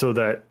that so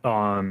that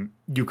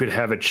you could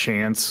have a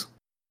chance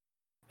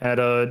at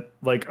a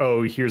like,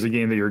 oh, here's a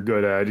game that you're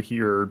good at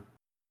here,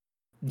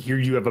 here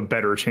you have a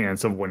better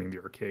chance of winning the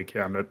arcade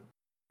cabinet.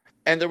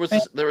 And there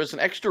was an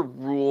extra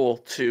rule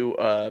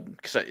to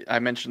because I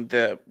mentioned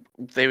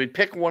they would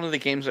pick one of the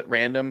games at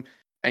random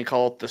and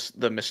call it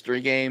the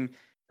mystery game,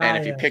 and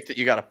if you picked it,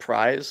 you got a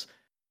prize.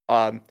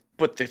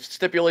 But the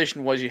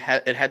stipulation was it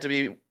had to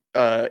be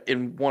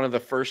in one of the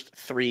first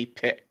 3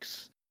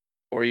 picks,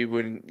 or you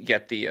wouldn't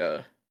get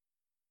the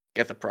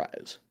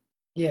prize.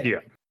 Yeah.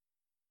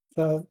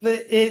 So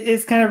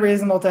it's kind of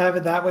reasonable to have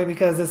it that way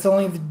because it's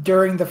only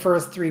during the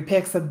first 3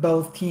 picks that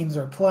both teams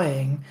are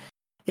playing.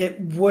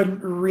 It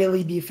wouldn't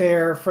really be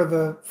fair for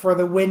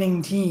the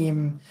winning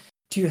team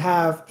to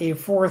have a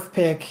 4th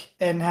pick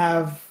and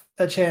have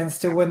a chance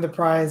to win the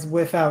prize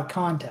without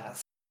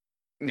contest.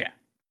 Yeah.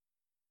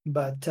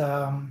 But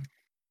there's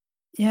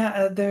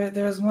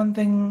one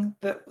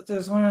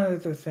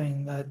other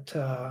thing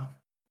that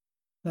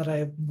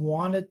I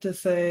wanted to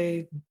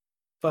say,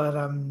 but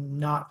I'm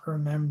not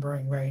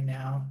remembering right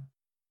now.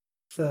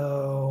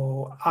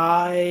 So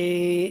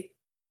I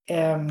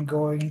am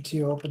going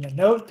to open a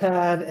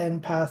notepad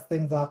and pass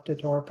things off to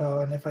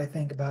Torpo, and if I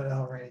think about it,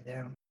 I'll write it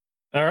down.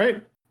 All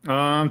right,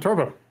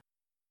 Torpo.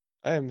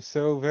 I am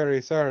so very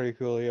sorry,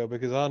 Coolio,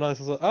 because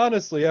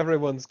honestly,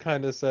 everyone's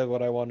kind of said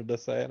what I wanted to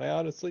say, and I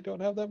honestly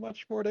don't have that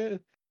much more to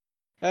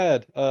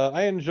add.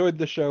 I enjoyed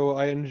the show.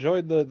 I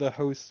enjoyed the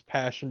host's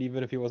passion,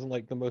 even if he wasn't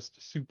like the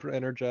most super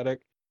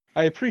energetic.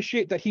 I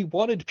appreciate that he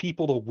wanted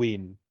people to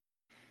win.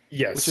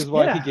 Yes. Which is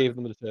why he gave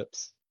them the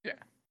tips. Yeah.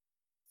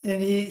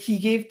 And he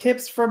gave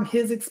tips from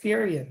his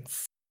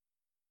experience.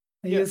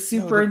 He was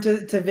super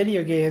into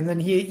video games,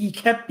 and he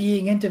kept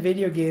being into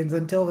video games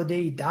until the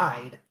day he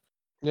died.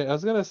 Yeah, I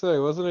was gonna say,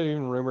 wasn't it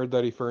even rumored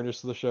that he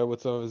furnished the show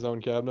with some of his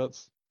own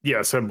cabinets?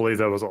 Yes, I believe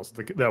that was also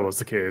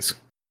the case.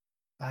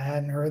 I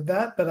hadn't heard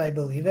that, but I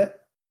believe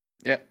it.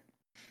 Yeah.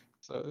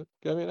 So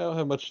I mean, I don't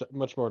have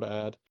much more to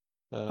add.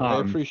 I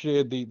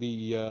appreciated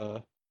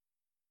the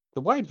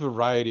wide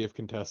variety of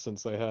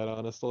contestants they had,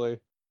 honestly.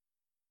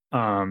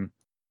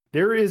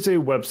 There is a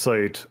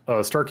website,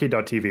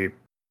 Starcade.tv,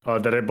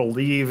 that I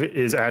believe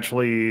is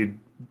actually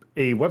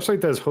a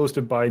website that is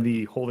hosted by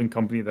the holding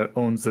company that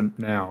owns it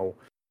now,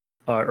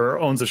 or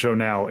owns the show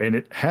now, and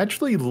it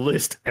actually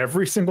lists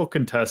every single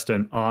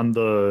contestant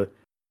was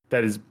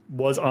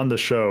on the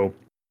show,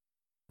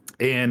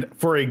 and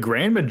for a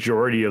grand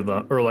majority of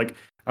them, or like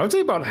I would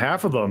say about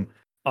half of them,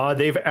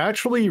 they've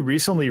actually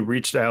recently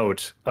reached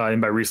out,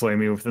 and by recently I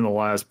mean within the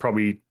last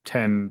probably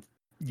 10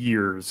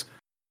 years,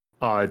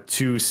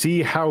 to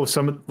see how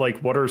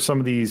what are some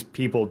of these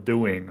people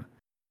doing.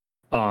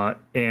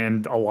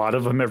 And a lot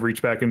of them have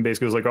reached back and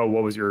basically was like,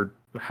 oh,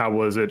 how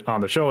was it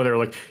on the show? And they're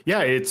like,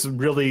 yeah, it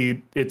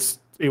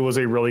was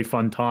a really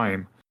fun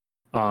time.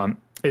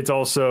 It's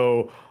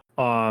also,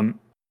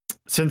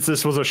 since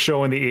this was a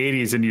show in the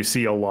 80s and you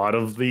see a lot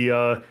of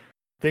the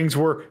things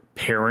were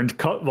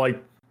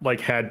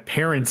had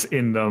parents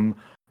in them,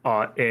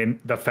 and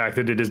the fact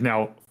that it is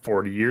now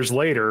 40 years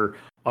later,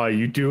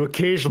 you do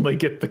occasionally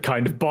get the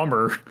kind of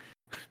bummer,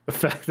 the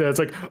fact that it's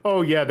like,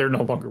 oh yeah, they're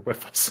no longer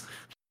with us.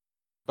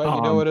 But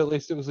you know what? At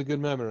least it was a good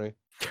memory.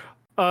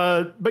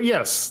 But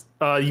yes,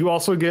 you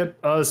also get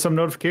some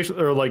notification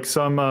or like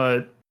some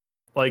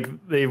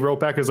they wrote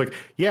back as like,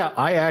 yeah,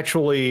 I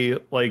actually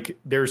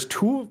there's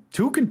two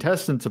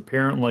contestants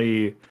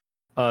apparently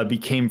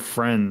became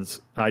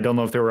friends. I don't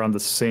know if they were on the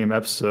same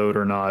episode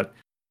or not.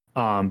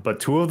 But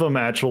 2 of them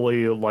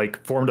actually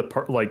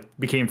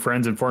became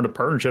friends and formed a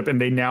partnership, and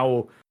they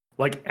now,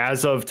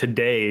 as of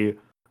today,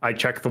 I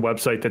checked the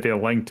website that they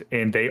linked,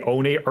 and they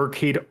own a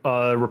arcade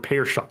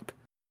repair shop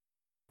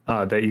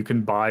that you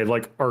can buy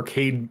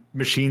arcade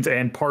machines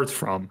and parts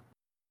from.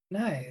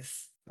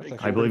 Nice.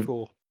 I believe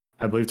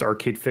it's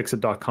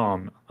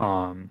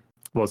arcadefixit.com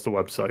was the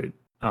website.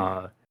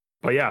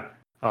 But yeah,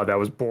 that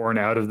was born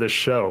out of this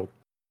show.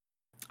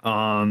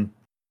 And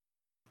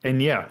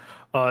yeah.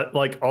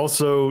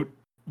 Also,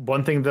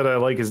 one thing that I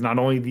like is not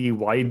only the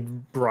wide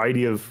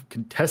variety of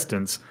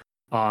contestants,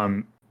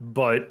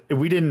 but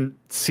we didn't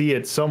see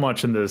it so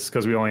much in this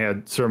because we only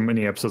had so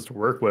many episodes to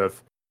work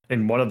with,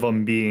 and one of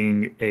them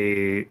being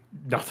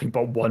nothing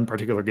but one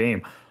particular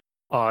game.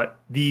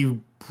 The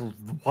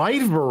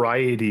wide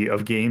variety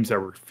of games that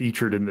were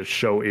featured in this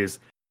show is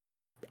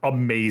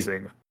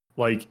amazing.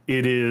 They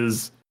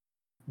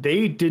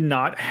did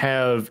not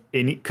have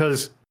any,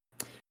 because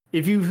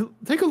if you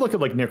take a look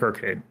at Nick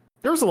Arcade,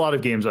 there's a lot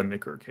of games on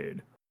Nick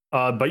Arcade,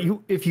 but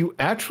if you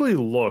actually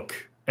look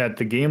at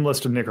the game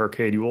list of Nick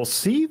Arcade, you will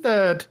see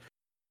that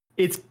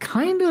it's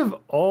kind of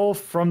all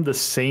from the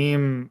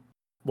same.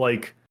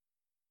 You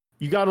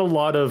got a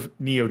lot of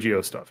Neo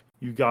Geo stuff,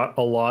 you got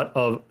a lot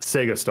of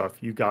Sega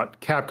stuff, you got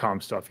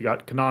Capcom stuff, you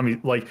got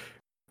Konami,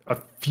 a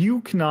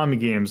few Konami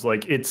games.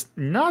 It's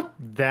not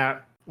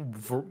that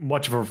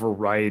much of a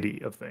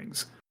variety of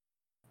things.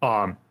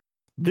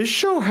 This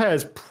show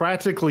has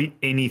practically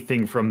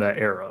anything from that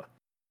era.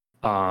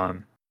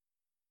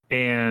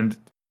 And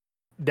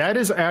that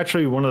is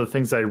actually one of the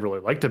things that I really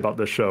liked about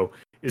this show,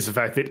 is the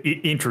fact that it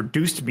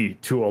introduced me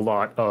to a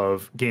lot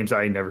of games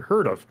I never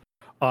heard of.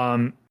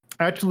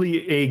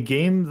 actually a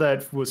game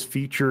that was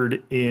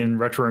featured in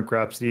Retro Rank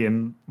Rhapsody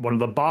in one of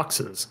the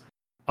boxes.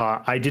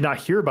 I did not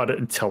hear about it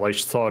until I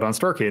saw it on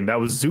Starcade, and that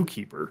was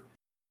Zookeeper,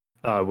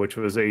 which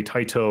was a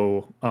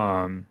Taito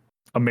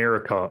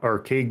America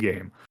arcade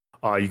game.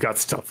 You got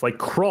stuff like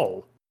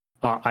Krull,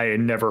 I had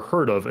never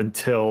heard of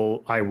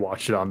until I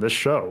watched it on this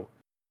show.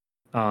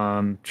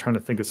 Trying to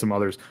think of some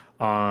others.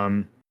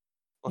 You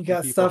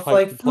got stuff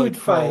like Food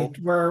Fight,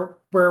 where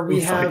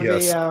we Food Fight, have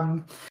yes.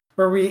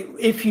 where we,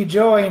 if you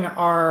join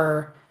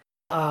our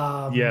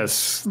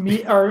Yes.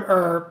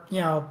 our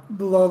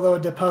Lolo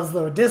de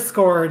Puzzlo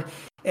Discord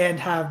and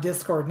have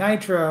Discord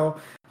Nitro,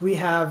 we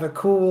have a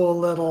cool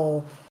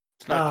little.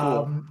 It's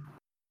not cool.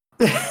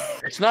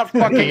 It's not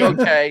fucking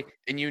okay,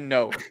 and you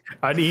know it.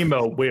 An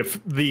emo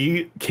with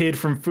the kid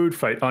from Food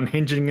Fight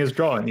unhinging his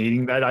jaw and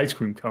eating that ice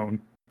cream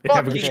cone.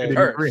 Fucking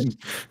hurts.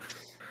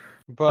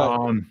 But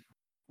I'm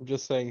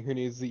just saying, who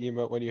needs the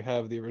emote when you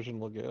have the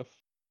original GIF?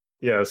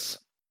 Yes.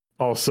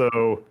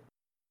 Also,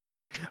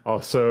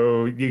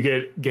 you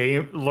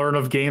get learn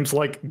of games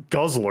like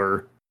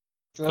Guzzler,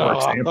 for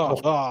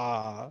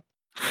example.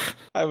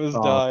 I was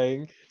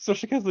dying,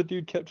 especially because the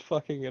dude kept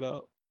fucking it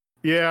up.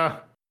 Yeah.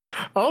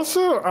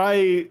 Also,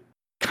 I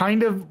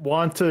kind of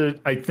want to.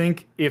 I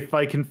think if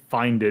I can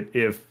find it,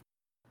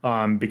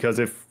 because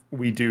if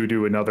we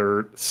do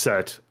another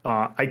set,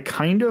 I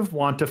kind of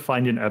want to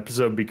find an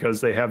episode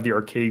because they have the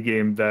arcade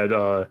game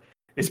that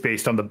is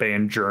based on the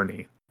band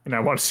Journey, and I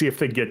want to see if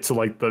they get to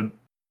like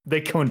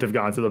they couldn't have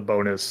gone to the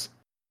bonus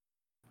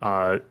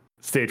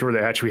stage where they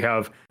actually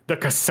have the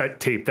cassette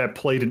tape that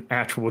played an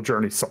actual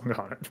Journey song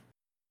on it.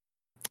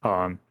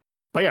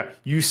 But yeah,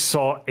 you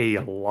saw a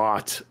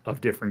lot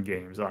of different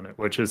games on it,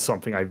 which is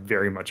something I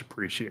very much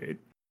appreciate.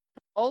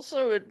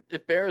 Also,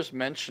 it bears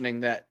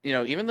mentioning that,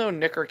 even though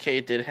Nick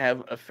Arcade did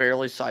have a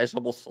fairly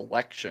sizable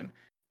selection,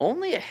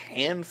 only a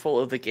handful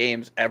of the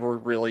games ever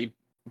really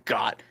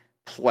got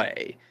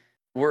play.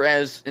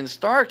 Whereas in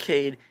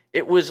Starcade,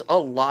 it was a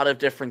lot of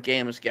different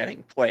games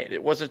getting played.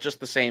 It wasn't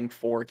just the same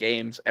 4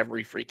 games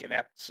every freaking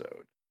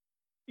episode.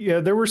 Yeah,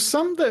 there's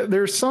some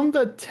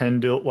that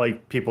tend to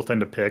people tend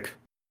to pick.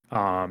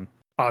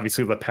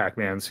 Obviously, the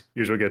Pac-Mans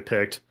usually get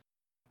picked.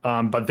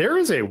 But there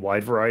is a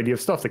wide variety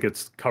of stuff that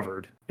gets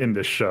covered in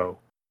this show.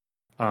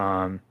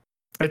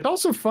 It's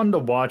also fun to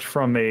watch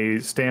from a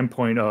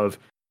standpoint of,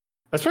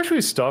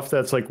 especially stuff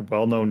that's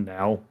well known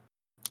now,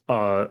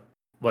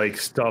 like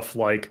stuff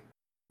like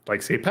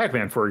say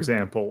Pac-Man, for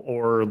example,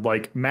 or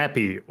like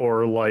Mappy,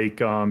 or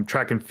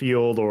Track and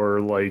Field, or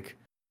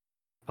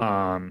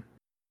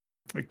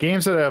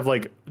games that have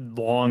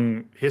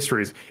long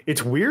histories.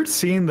 It's weird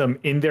seeing them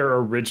in their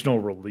original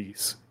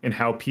release and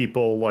how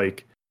people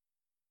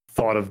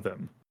thought of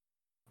them,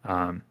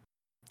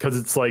 because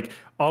it's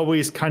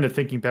always kind of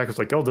thinking back. It's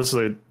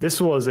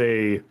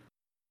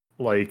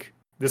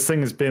this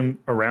thing has been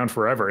around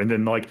forever, and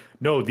then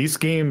no, these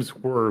games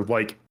were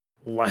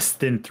less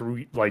than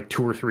 2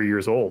 or 3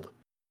 years old.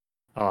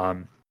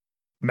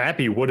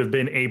 Mappy would have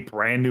been a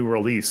brand new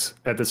release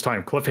at this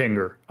time.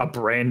 Cliffhanger, a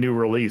brand new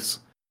release.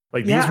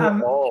 These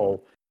were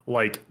all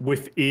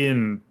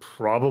within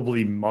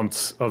probably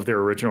months of their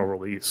original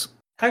release.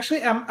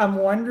 Actually, I'm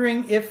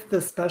wondering if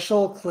the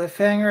special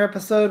Cliffhanger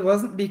episode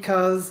wasn't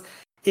because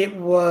it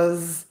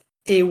was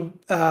an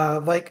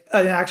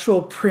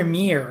actual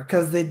premiere,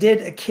 because they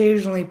did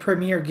occasionally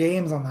premiere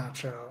games on that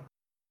show.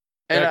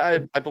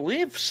 And I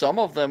believe some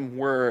of them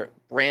were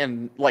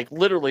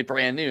literally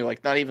brand new,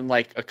 not even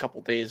a couple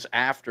days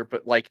after,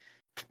 but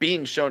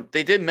being shown.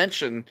 They did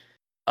mention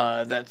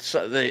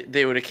that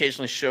they would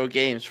occasionally show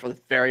games for the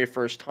very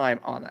first time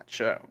on that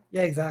show.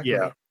 Yeah, exactly.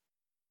 Yeah.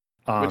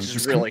 Which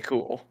is really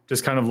cool.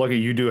 Just kind of lucky.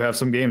 You do have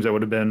some games that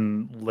would have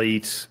been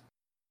late,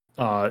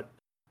 in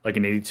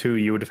 '82.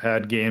 You would have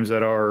had games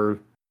that are,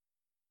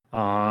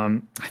 I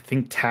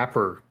think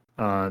Tapper.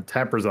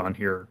 Tapper's on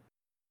here,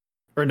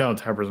 or no,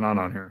 Tapper's not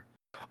on here.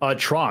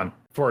 Tron,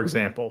 for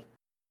example,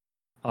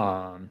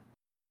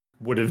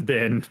 would have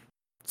been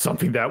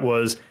something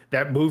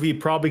that movie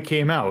probably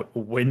came out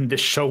when the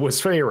show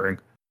was airing.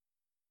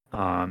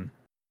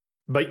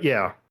 But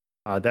yeah,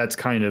 that's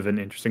kind of an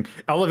interesting.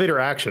 Elevator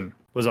Action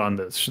was on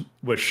this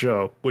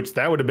show, which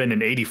that would have been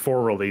an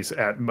 '84 release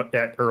at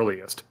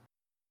earliest.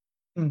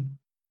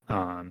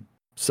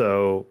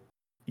 So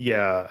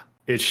yeah,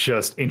 it's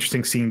just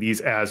interesting seeing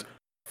these as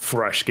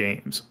fresh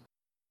games.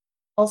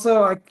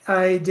 Also,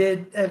 I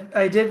did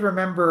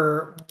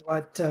remember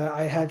what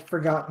I had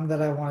forgotten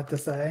that I wanted to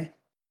say.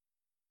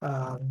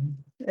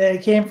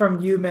 It came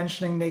from you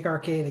mentioning Nick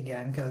Arcade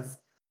again, because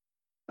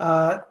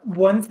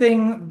one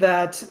thing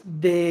that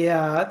they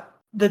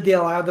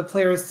allowed the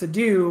players to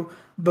do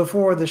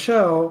before the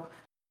show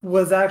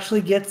was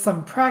actually get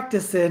some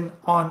practice in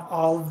on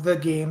all of the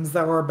games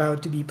that were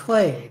about to be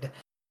played.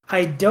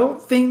 I don't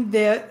think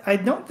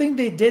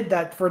they did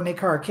that for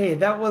Nick Arcade.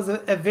 That was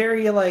a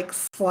very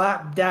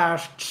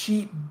slapdash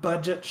cheap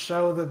budget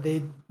show that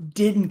they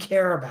didn't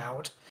care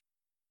about.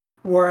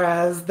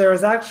 Whereas there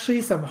was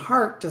actually some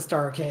heart to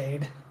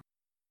Starcade.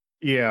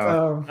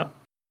 Yeah.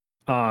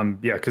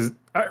 Yeah, because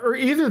or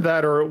either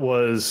that or it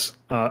was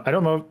I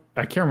don't know.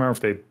 I can't remember if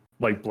they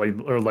like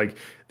blamed or like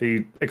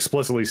they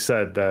explicitly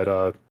said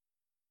that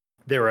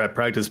they were at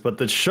practice, but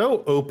the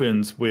show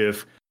opens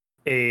with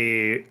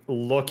a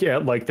look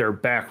at like their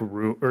back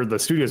room or the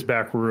studio's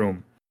back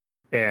room,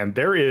 and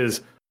there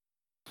is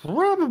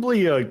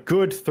probably a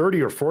good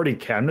 30 or 40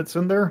 cabinets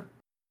in there.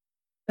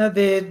 Now,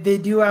 they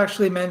do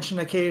actually mention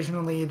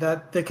occasionally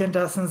that the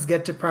contestants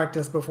get to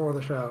practice before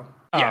the show.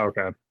 Yeah. Oh,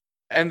 okay.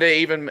 And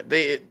they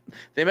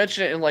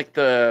mention it in like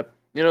the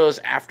those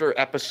after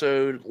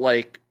episode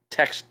like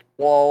text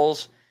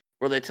walls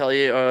where they tell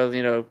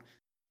you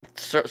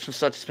such and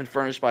such has been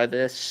furnished by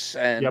this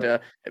and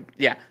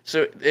yeah,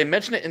 so they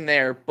mention it in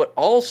there, but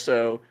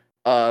also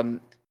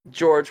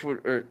George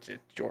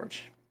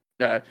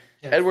Yes.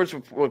 Edwards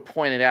would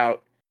point it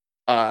out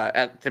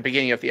at the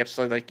beginning of the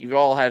episode, like you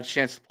all had a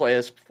chance to play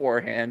this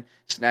beforehand,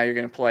 so now you're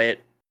going to play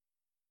it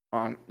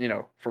on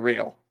for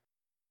real.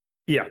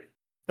 Yeah.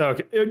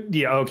 Okay.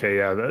 Yeah. Okay.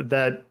 Yeah.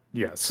 That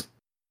yes.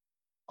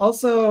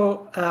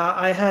 Also,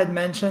 I had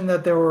mentioned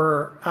that there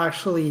were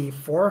actually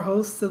 4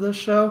 hosts to the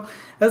show.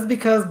 That's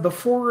because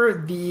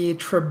before the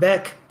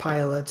Trebek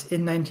pilot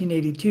in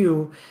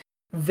 1982,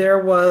 there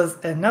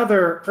was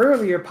another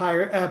earlier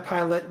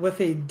pilot with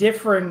a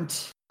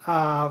different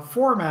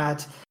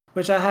format,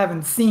 which I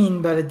haven't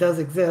seen, but it does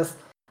exist.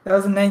 That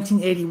was in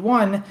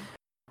 1981,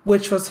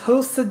 which was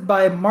hosted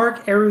by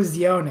Mark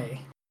Eruzione.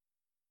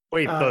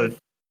 Wait,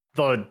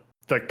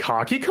 the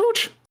cocky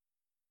coach?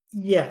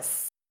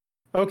 Yes.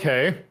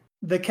 Okay.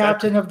 The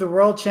captain of the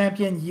world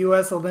champion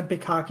U.S.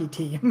 Olympic hockey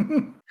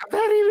team. Have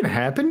that even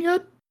happened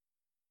yet?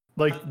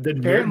 Like,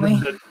 did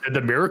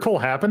the miracle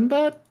happen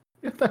at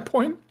that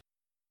point?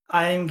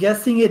 I'm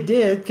guessing it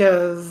did,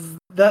 because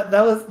that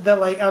was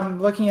like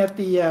I'm looking at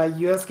the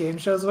U.S. Game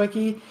Shows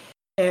wiki,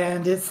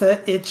 and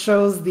it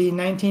shows the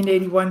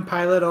 1981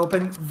 pilot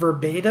open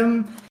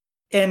verbatim,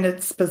 and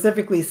it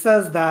specifically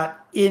says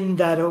that in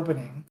that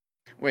opening.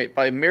 Wait,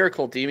 by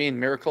miracle, do you mean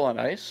Miracle on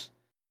Ice?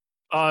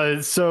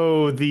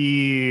 So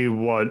the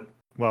what?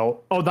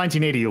 Well,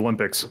 1980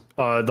 Olympics.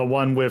 The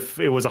one with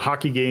it was a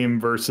hockey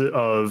game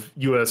of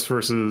U.S.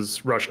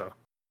 versus Russia.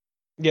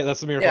 Yeah,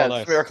 that's the Miracle on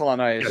Ice. Miracle on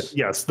Ice.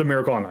 Yes, the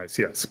Miracle on Ice.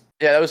 Yes.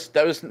 Yeah, that was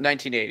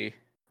 1980.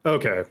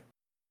 Okay.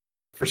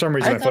 For some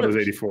reason, I thought it was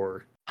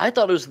 84. I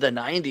thought it was the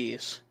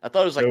 90s. I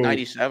thought it was like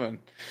 97.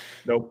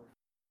 Nope.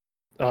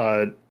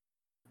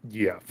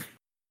 Yeah.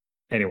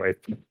 Anyway.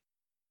 You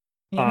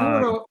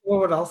know what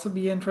would also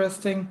be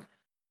interesting?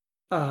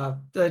 I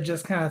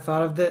just kind of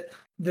thought of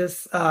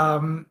this.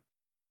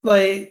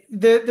 Like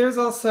there's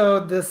also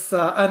this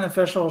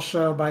unofficial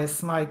show by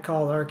Smite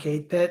called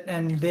Arcade Pit,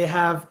 and they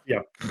have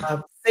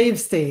save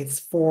states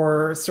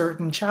for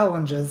certain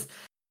challenges.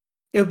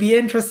 It would be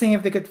interesting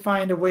if they could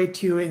find a way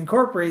to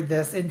incorporate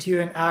this into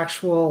an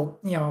actual,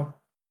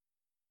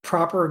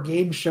 proper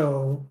game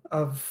show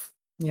of,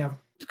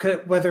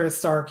 whether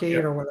it's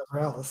Starcade or whatever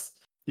else.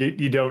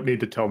 You don't need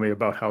to tell me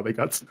about how they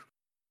got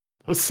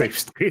those save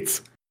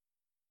states.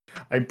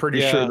 I'm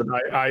pretty sure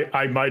that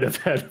I might have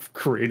had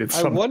created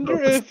some. I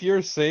wonder if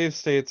your save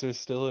states are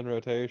still in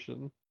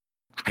rotation.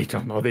 I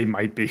don't know. They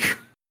might be.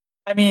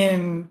 I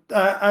mean,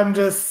 I'm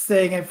just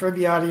saying it for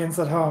the audience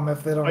at home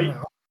if they don't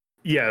know.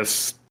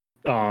 Yes.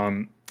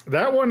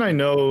 That one I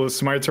know,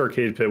 Smite's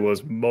Arcade Pit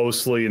was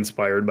mostly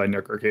inspired by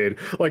Nick Arcade.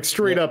 Like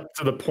straight up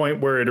to the point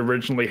where it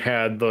originally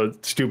had the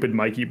stupid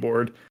Mikey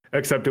board.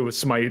 Except it was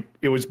Smite.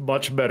 It was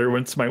much better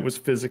when Smite was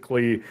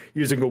physically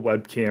using a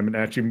webcam and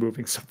actually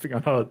moving something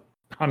on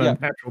a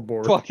natural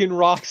board. Fucking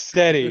rock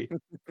steady.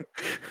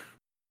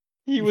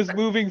 He was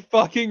moving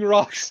fucking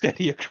rock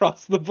steady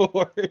across the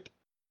board.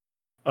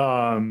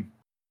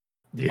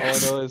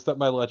 Yes. All I know is that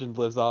my legend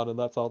lives on, and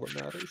that's all that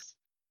matters.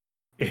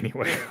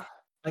 Anyway.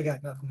 I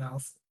got nothing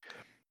else.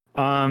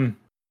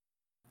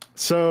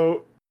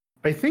 So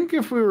I think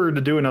if we were to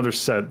do another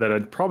set, that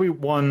I'd probably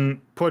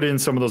put in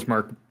some of those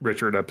Mark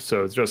Richard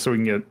episodes just so we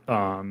can get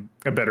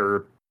a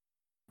better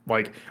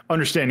like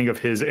understanding of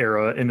his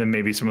era, and then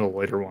maybe some of the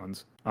later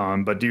ones.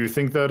 But do you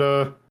think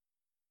that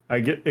I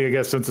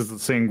guess since it's the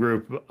same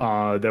group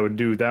that would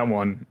do that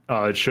one,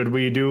 should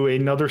we do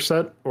another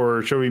set,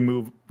 or should we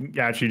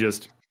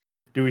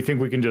do we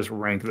think we can just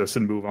rank this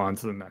and move on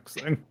to the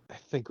next thing? I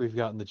think we've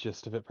gotten the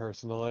gist of it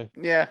personally.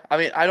 Yeah, I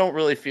mean, I don't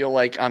really feel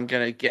like I'm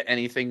gonna get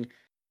anything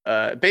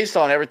based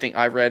on everything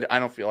I've read. I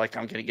don't feel like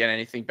I'm gonna get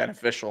anything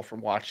beneficial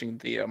from watching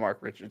the Mark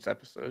Richards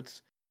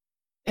episodes.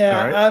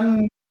 Yeah, right.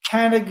 I'm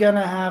kind of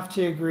gonna have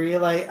to agree.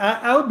 Like,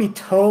 I would be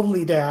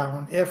totally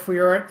down if we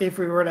were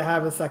to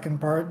have a second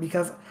part,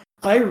 because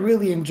I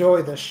really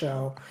enjoy this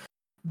show,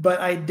 but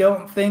I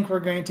don't think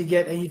we're going to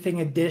get anything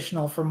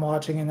additional from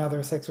watching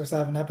another 6 or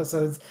 7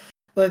 episodes.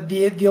 But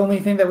the only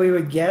thing that we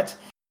would get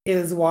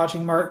is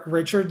watching Mark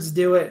Richards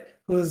do it,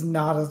 who is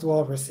not as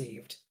well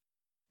received.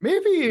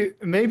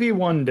 Maybe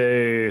one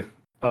day,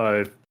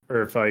 or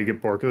if I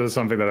get bored, because it's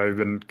something that I've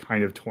been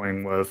kind of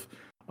toying with,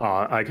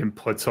 I can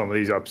put some of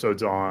these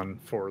episodes on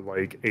for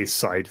like a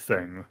side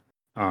thing.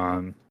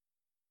 Because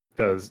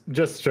because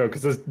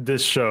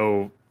this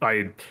show,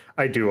 I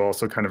do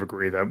also kind of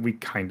agree that we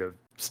kind of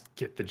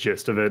get the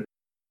gist of it.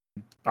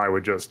 I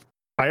would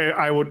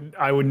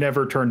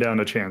never turn down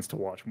a chance to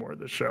watch more of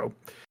this show.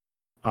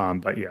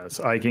 But yes,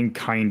 I can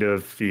kind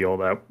of feel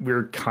that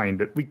we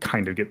kind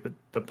of get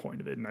the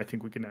point of it, and I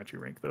think we can actually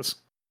rank this.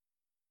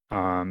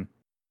 So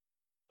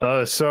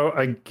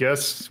I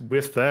guess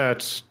with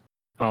that,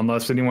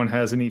 unless anyone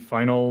has any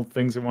final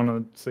things they want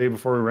to say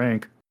before we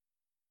rank.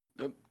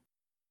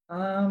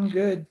 I'm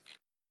good.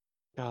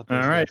 God, All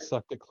those right. guys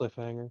sucked at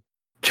cliffhanger.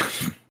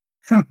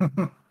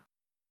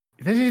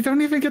 You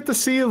don't even get to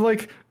see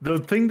like the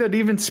thing that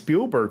even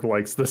Spielberg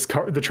likes.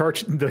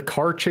 The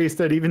car chase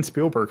that even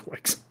Spielberg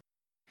likes.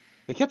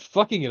 They kept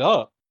fucking it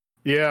up.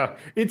 Yeah,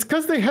 it's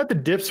because they had the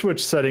dip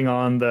switch setting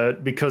on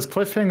that, because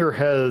Cliffhanger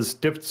has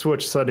dip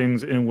switch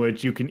settings in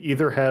which you can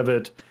either have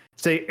it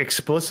say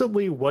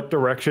explicitly what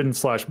direction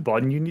 /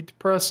 button you need to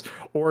press,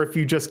 or if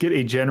you just get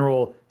a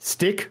general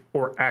stick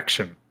or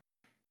action,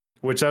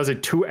 which has a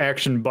 2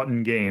 action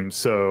button game.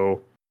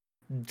 So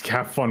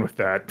have fun with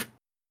that.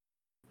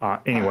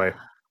 Anyway,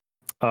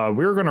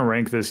 we're going to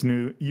rank this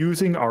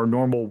using our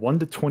normal 1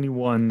 to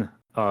 21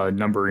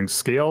 numbering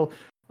scale,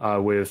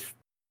 with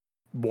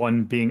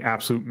 1 being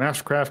absolute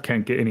mastercraft,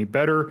 can't get any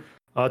better,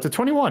 to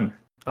 21,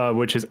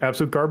 which is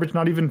absolute garbage,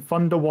 not even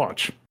fun to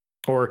watch,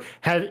 or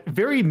had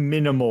very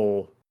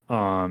minimal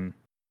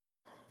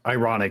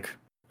ironic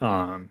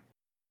kind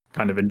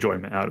of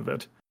enjoyment out of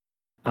it.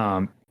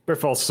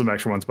 There's also some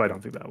extra ones, but I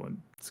don't think that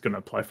one is going to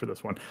apply for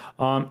this one.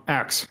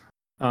 Axe,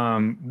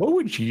 what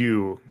would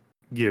you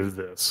give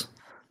this?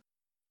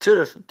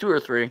 2 or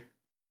 3.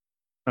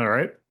 All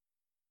right.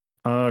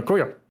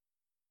 Koya.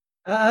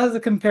 As a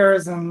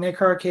comparison, Nick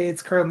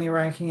Arcade's currently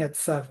ranking at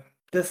 7.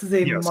 This is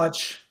a Yes.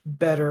 much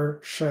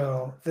better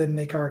show than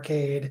Nick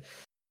Arcade.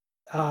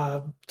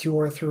 2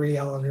 or 3,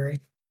 I'll agree.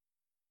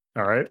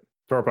 All right.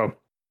 Torpo.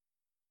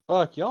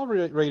 Fuck, y'all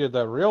rated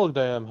that real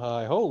damn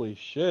high. Holy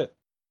shit.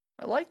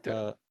 I liked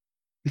it.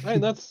 I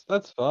mean, that's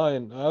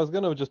fine. I was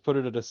gonna just put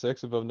it at a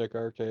 6 above Nick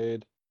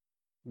Arcade.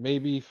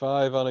 Maybe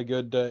 5 on a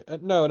good day.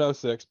 No,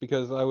 6,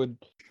 because I would...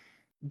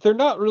 They're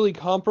not really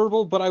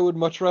comparable, but I would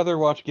much rather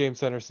watch Game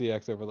Center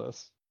CX over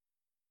this.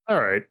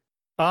 All right.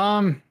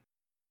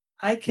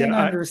 I can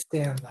Yeah,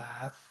 understand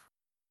that.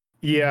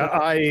 Yeah,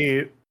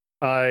 I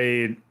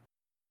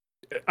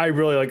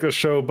really like this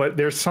show, but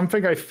there's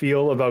something I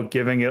feel about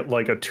giving it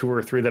like a 2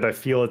 or 3 that I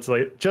feel it's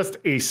like just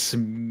a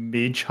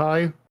smidge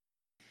high.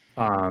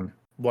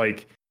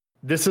 Like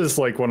this is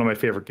like one of my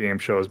favorite game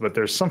shows, but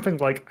there's something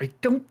like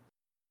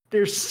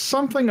there's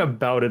something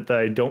about it that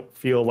I don't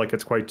feel like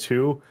it's quite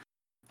 2.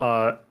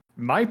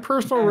 My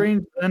personal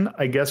range then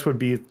I guess would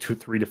be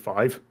 3 to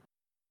 5.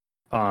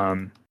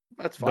 That's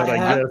but fine.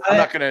 I guess I'm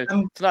not gonna.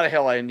 It's not a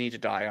hill I need to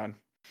die on.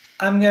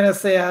 I'm gonna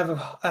say I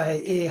have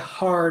a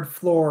hard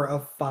floor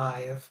of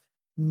 5,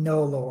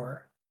 no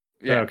lore.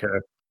 Yeah. Okay.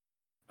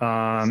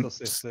 Still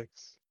say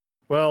 6.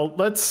 Well,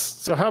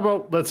 let's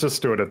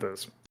just do it at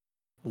this.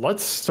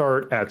 Let's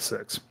start at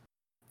 6,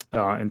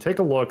 and take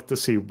a look to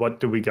see what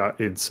do we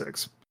got in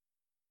 6.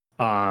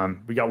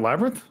 We got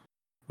Labyrinth,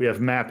 we have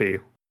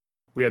Mappy,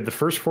 we had the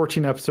first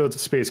 14 episodes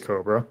of Space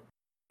Cobra,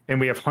 and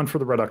we have Hunt for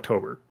the Red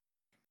October.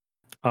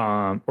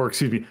 Or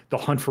excuse me, the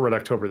Hunt for Red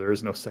October. There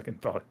is no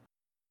second thought.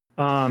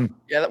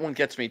 Yeah, that one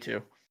gets me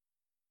too.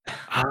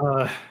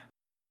 Uh,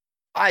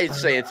 I'd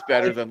say it's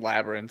better than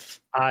Labyrinth.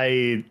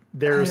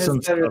 There's It's some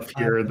better stuff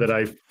than here that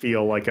I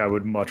feel like I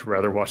would much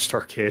rather watch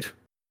Starcade.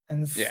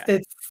 And Yeah.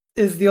 it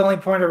is the only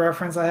point of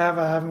reference I have.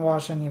 I haven't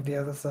watched any of the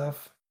other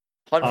stuff.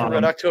 Hunt for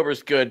Red October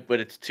is good, but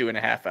it's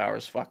 2.5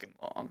 hours fucking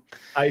long.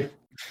 I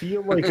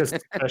feel like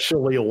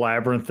especially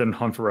Labyrinth and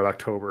Hunt for Red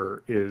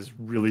October is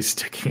really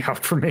sticking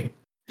out for me.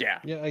 Yeah.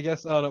 Yeah, I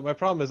guess, I don't know. My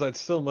problem is I'd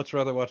still much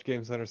rather watch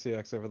Game Center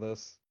CX over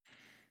this.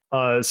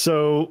 That's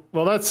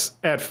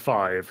at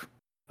 5.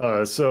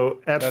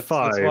 So at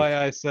 5. That's why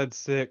I said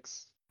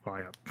 6. Oh,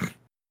 yeah.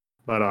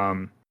 But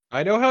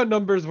I know how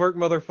numbers work,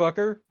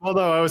 motherfucker.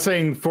 although I was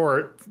saying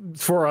for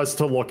us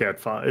to look at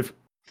 5.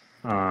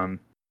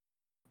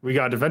 We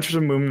got Adventures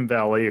in Moon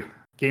Valley,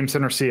 Game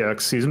Center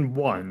CX Season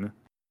 1,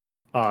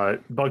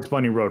 Bugs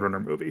Bunny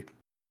Roadrunner movie.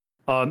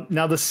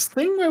 Now, the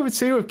thing I would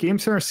say with Game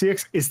Center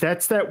CX is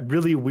that's that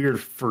really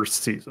weird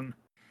first season.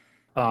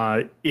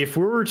 If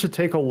we were to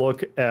take a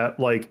look at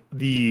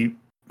the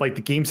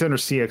Game Center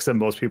CX that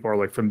most people are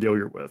like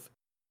familiar with,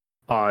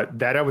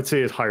 that I would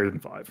say is higher than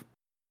 5.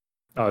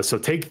 So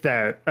take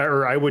that,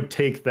 or I would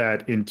take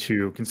that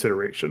into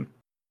consideration.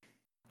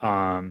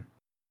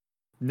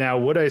 Now,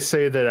 would I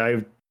say that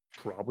I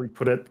probably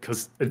put it,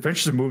 because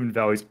Adventures in Moon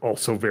Valley is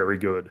also very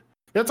good.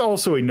 That's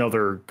also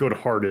another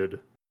good-hearted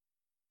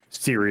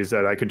series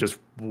that I could just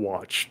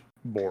watch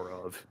more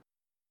of.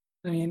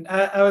 I mean,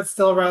 I would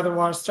still rather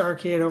watch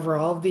Starcade over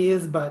all of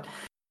these, but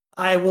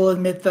I will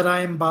admit that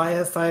I am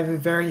biased. I have a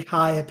very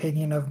high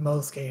opinion of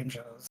most game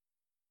shows.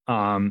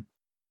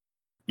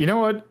 You know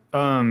what?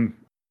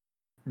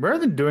 Rather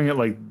than doing it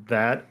like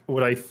that,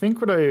 what we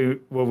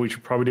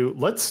should probably do,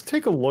 let's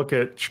take a look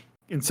at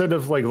instead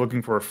of like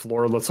looking for a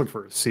floor, let's look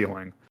for a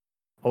ceiling.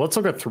 Let's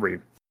look at 3.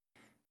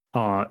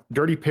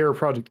 Dirty Pair,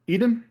 Project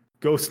Eden,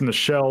 Ghost in the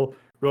Shell,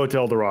 Road to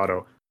El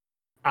Dorado.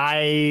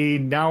 I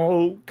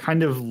now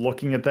kind of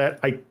looking at that,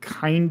 I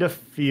kind of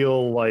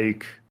feel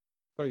like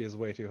 3 is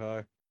way too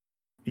high.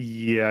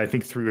 yeah, I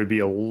think 3 would be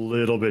a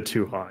little bit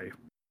too high.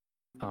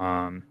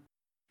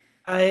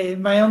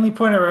 My only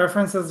point of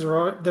reference is the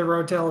Road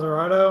to El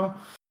Dorado.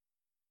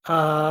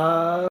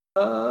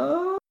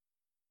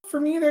 For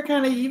me, they're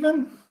kind of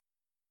even.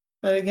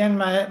 But again,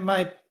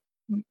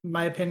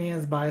 my opinion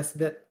is biased a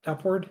bit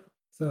upward.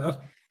 So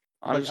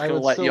I'm Like, just I gonna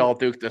would let still- y'all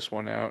duke this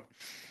one out.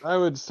 I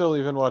would still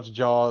even watch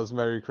Jaws,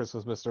 Merry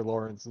Christmas, Mr.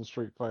 Lawrence, and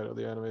Street Fighter,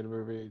 the animated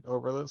movie,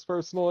 over this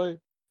personally.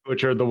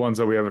 Which are the ones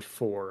that we have at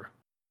 4.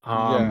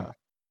 Yeah.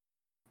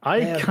 I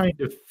Yeah. kind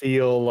of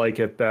feel like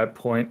at that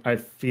point, I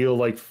feel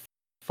like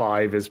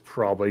 5 is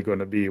probably going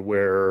to be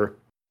where,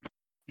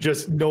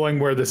 just knowing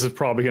where this is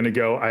probably going to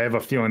go, I have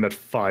a feeling that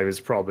 5 is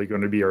probably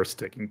going to be our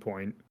sticking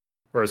point,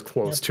 or as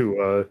close Yep.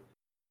 to.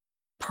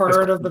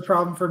 part of the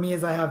problem for me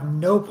is I have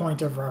no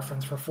point of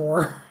reference for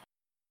 4.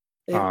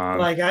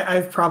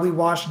 I've probably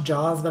watched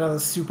Jaws, but I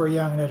was super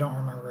young and I don't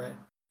remember it.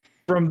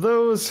 From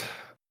those,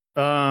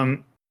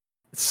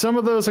 some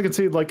of those I can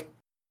see, like,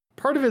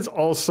 part of it's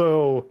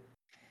also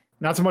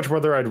not so much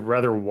whether I'd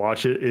rather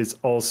watch it, is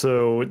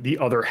also the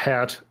other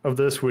hat of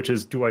this, which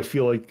is, do I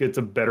feel like it's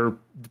a better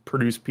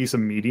produced piece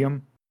of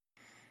medium?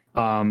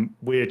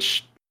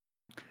 Which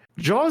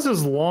Jaws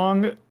is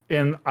long,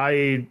 and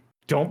I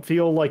don't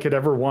feel like I'd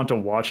ever want to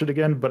watch it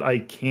again, but I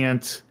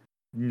can't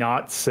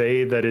not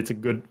say that it's a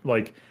good,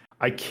 like,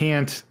 I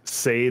can't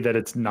say that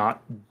it's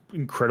not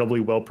incredibly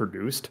well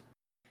produced.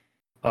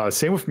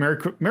 Same with Merry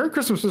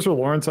Christmas, Mr.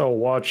 Lawrence. I'll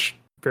watch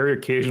very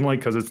occasionally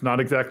because it's not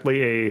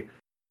exactly a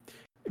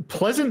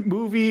pleasant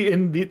movie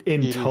in It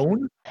is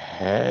tone.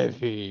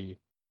 Heavy.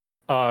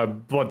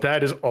 But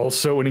that is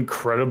also an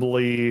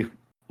incredibly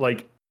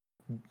like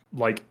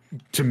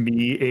to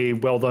me a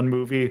well done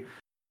movie.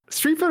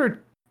 Street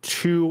Fighter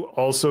 2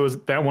 also is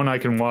that one I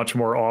can watch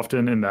more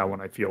often, and that one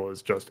I feel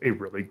is just a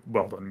really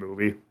well done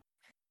movie.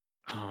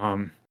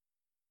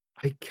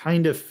 I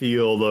kind of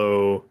feel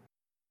though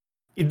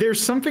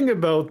there's something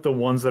about the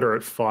ones that are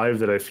at 5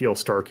 that I feel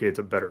Starcade's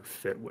a better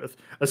fit with,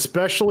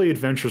 especially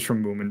Adventures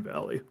from Moomin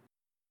Valley.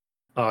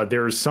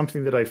 There's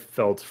something that I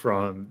felt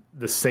from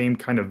the same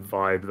kind of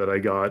vibe that I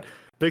got.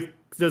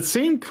 The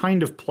same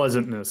kind of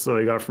pleasantness that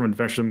I got from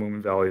Adventures in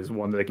Moomin Valley is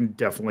one that I can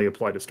definitely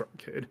apply to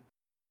Starcade.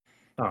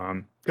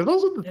 Because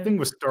also the thing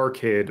with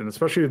Starcade, and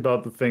especially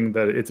about the thing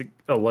that it's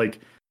like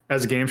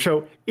as a game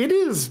show, it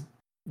is,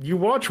 you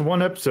watch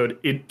one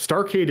episode,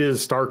 Starcade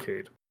is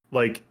Starcade.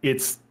 Like,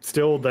 it's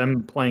still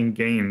them playing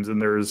games, and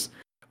there's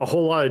a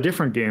whole lot of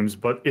different games,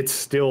 but it's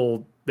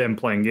still them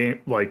playing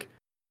like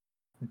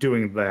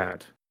doing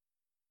that.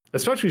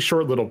 Especially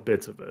short little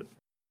bits of it.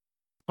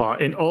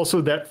 And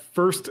also that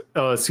first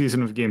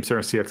season of Game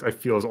Center CX, I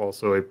feel is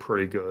also a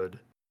pretty good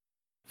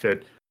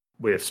fit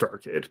with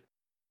Starcade.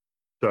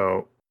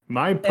 So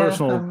my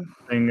personal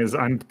thing is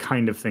I'm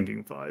kind of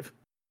thinking 5.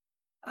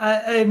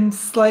 I'm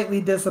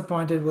slightly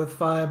disappointed with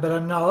 5, but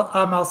I'm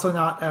also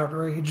not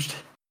outraged.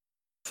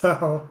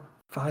 So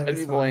 5 I'd is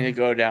be willing to fine.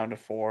 go down to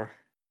 4.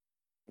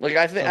 Like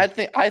I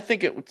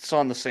think it's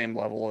on the same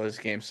level as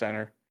Game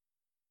Center.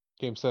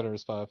 Game Center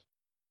is 5.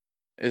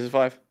 Is it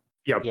 5?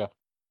 Yep. Yeah.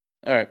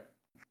 All right.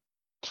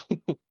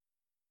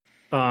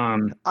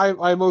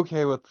 I'm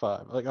okay with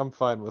 5. Like, I'm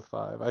fine with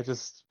 5. I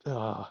just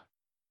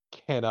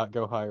cannot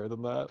go higher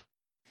than that.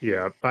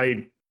 Yeah,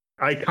 I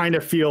kind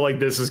of feel like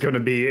this is going to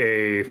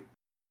be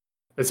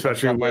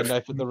especially I've got my with,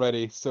 knife at the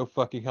ready. So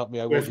fucking help me!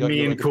 I will with gut me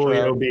you and like a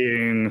trap.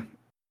 Coolio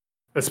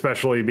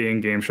especially being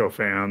game show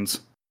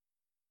fans.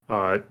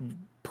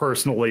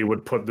 Personally,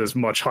 would put this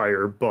much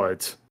higher,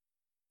 but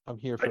I'm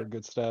here for a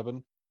good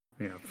stabbing.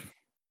 yeah,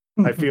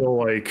 I feel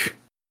like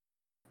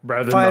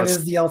rather than 5 us,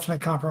 is the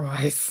ultimate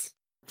compromise.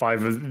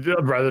 5 is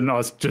rather than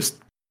us just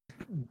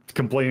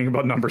complaining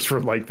about numbers for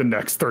like the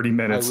next 30 I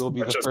minutes. will be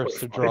the let's just first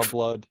put to 5. draw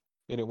blood,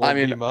 and it won't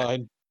be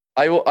mine.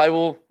 I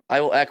will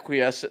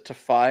acquiesce it to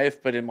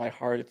 5, but in my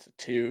heart it's a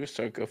 2.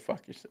 So go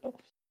fuck yourself.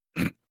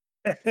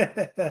 I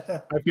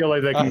feel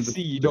like that can. I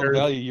see you don't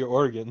value your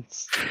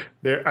organs.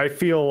 I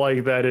feel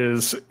like that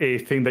is a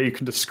thing that you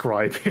can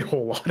describe a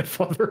whole lot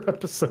of other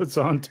episodes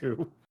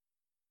onto.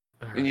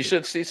 And you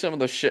should see some of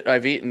the shit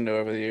I've eaten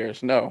over the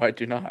years. No, I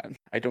do not.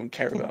 I don't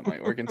care about my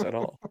organs at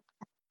all.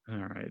 All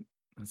right.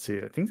 Let's see.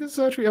 I think this is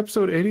actually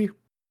episode 80.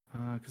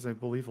 Because I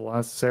believe the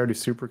last Saturday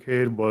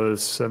Supercade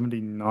was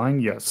 79.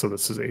 Yes, so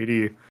this is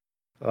 80.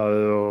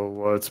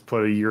 Let's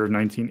put a year of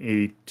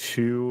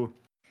 1982.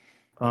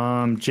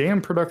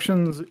 JM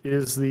Productions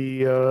is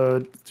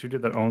the studio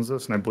that owns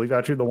this, and I believe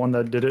actually the one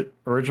that did it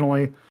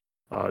originally.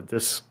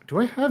 Do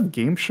I have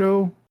Game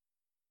Show?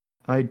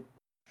 I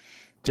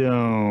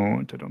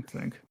don't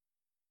think.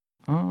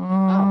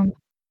 I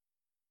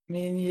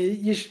mean,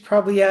 you should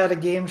probably add a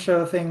game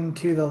show thing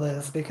to the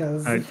list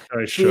because I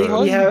should.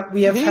 we have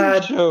Game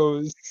had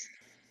shows.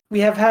 we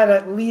have had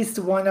at least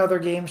one other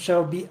game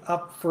show be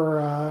up for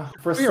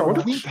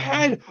selection. We've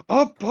had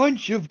a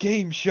bunch of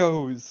game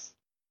shows.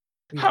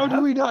 How do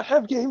have? we not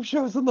have game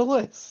shows on the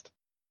list?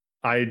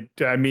 I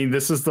mean,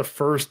 this is the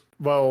first,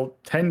 well,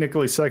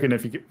 technically second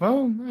if you get,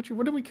 well, actually,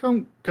 what do we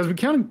count? Because we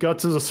counted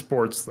Guts as a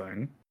sports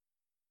thing.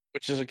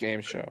 Which is a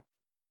game show.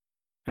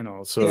 And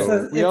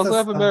also, We also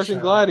have American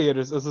show.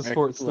 Gladiators as a American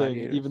sports thing,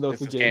 Gladiators. even though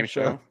it's a game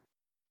show.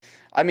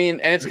 I mean,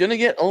 and it's gonna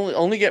get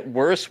only get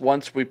worse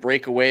once we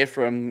break away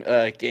from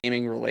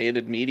gaming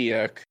related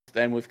media. 'Cause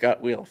then we've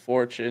got Wheel of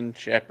Fortune,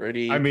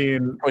 Jeopardy. I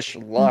mean, Push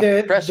Luck.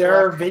 There Press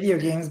are Luck. video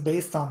games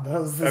based on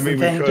those. I is the mean,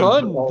 we thing. could-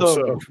 Done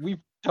also- them. We've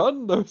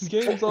done those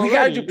games We already.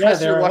 gotta do Press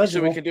they're Your Luck so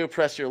eligible. we can do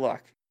Press Your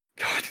Luck.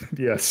 God,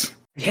 yes.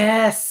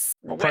 Yes.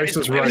 Price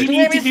is We right.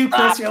 need to do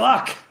Press Your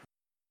Luck.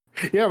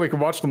 Yeah, we can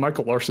watch the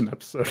Michael Larson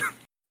episode.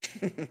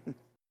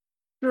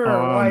 Sure,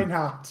 why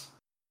not?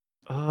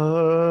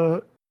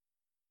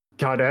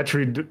 God,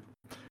 actually,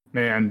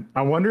 man,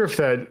 I wonder if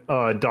that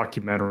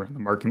documentary on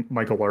the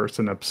Michael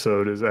Larson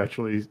episode is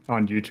actually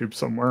on YouTube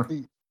somewhere.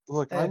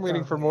 Look, It I'm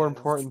waiting for probably more is.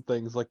 important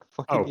things like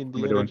Oh, fucking what am I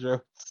Indiana doing?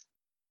 Jones.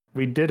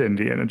 We did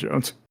Indiana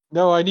Jones.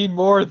 No, I need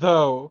more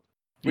though.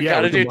 We Yeah,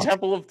 gotta we can do watch-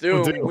 Temple of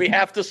we'll Doom. do. We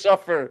have to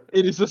suffer.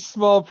 It is a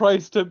small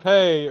price to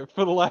pay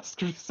for the Last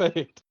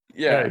Crusade.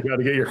 Yeah, Yeah. you got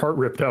to get your heart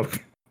ripped out.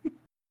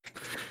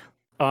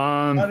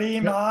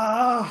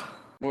 Marina.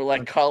 We're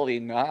like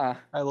Colleen, nah.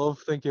 I love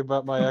thinking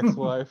about my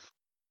ex-wife.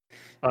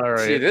 All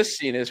See, right. this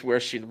scene is where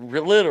she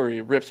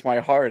literally rips my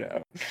heart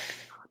out.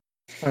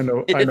 I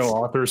know it's-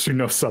 authors who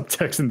know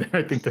subtext and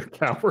I think they're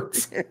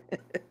cowards.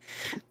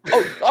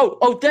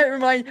 That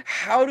reminds.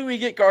 How do we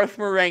get Garth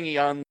Marenghi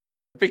on?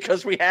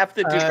 Because we have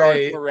to do Garth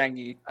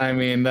Marenghi. I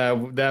mean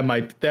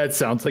that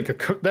sounds like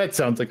a That's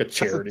a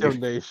charity.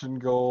 donation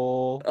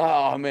goal.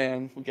 Oh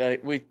man,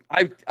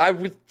 I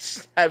would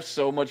have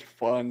so much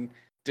fun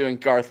doing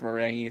Garth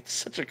Marenghi. It's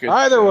such a good.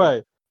 Either show.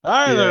 way.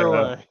 Either Yeah.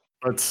 way.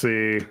 Let's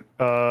see.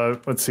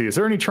 Is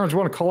there any terms you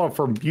want to call out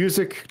for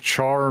music,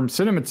 charm,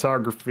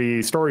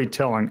 cinematography,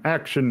 storytelling,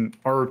 action,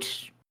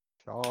 art?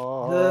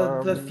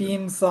 The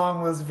theme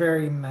song was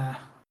very meh,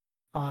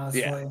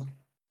 honestly. Yeah.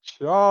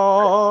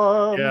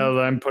 Charm. Yeah,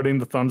 I'm putting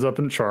the thumbs up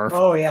in charm.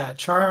 Oh yeah,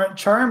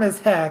 charm is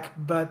heck,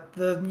 but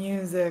the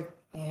music.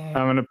 I'm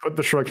gonna put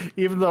the shrug,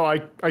 even though I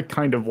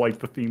kind of like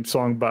the theme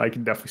song, but I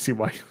can definitely see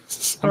why.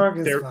 Shrug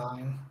is there-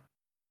 fine.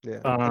 Yeah,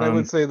 and I Um,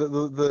 would say that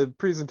the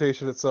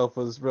presentation itself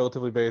was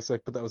relatively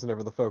basic, but that was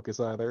never the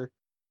focus either.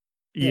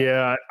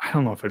 Yeah, I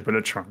don't know if I'd put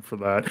a charm for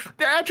that.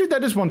 Actually,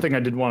 that is one thing I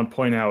did want to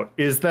point out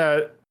is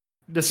that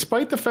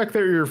despite the fact that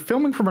you're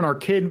filming from an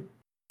arcade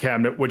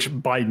cabinet, which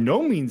by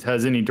no means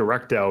has any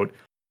direct out,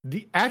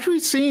 the actually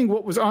seeing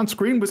what was on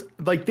screen was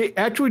like they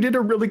actually did a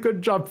really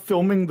good job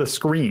filming the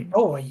screen.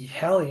 Oh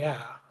hell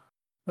yeah!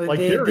 Like,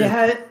 they there is-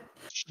 had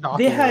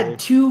Shockingly.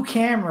 two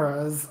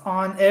cameras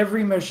on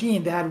every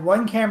machine. They had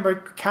one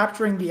camera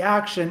capturing the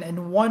action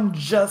and one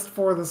just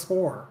for the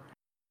score.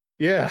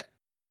 Yeah.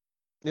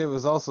 It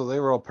was also, they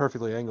were all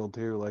perfectly angled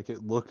too. Like,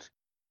 it looked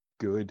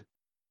good.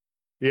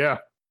 Yeah.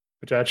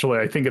 Which actually,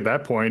 I think at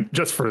that point,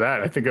 just for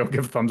that, I think I'll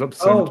give a thumbs up.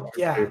 to Oh cinematography.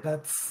 yeah,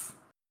 that's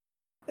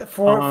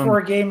for Um,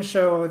 a game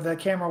show. The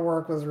camera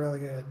work was really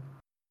good.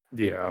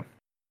 Yeah.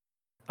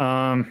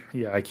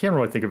 Yeah, I can't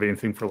really think of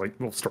anything for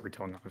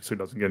storytelling obviously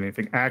doesn't get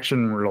anything.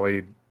 Action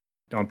really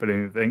don't put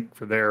anything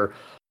for there.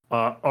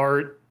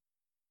 Art,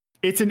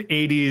 it's an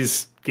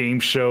 80s game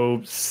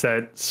show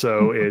set,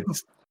 so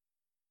it's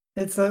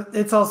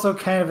It's also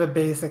kind of a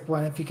basic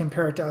one if you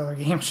compare it to other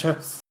game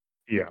shows.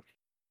 yay,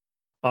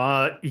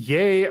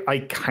 I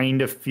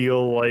kind of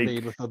feel like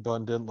Made with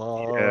abundant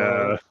love.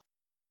 yeah.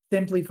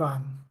 Simply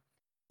fun.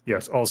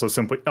 Yes, also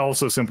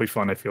simply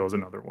fun, I feel is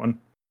another one.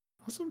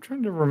 Also, I'm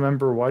trying to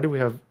remember why do we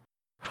have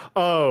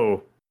I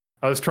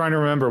was trying to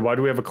remember why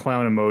do we have a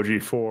clown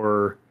emoji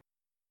for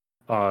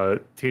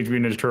Teenage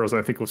Mutant Ninja Turtles, and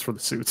I think it was for the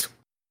suits.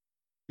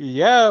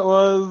 Yeah, it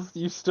was.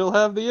 You still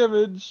have the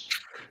image.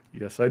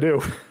 Yes, I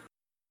do.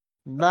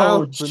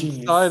 Mouth jeez.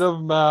 inside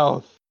of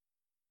mouth.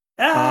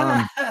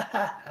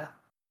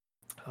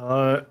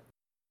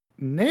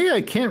 Nay,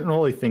 I can't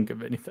really think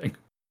of anything.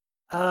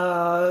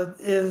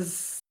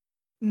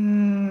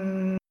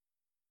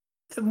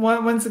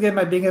 Once again,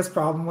 my biggest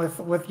problem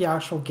with the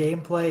actual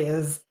gameplay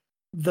is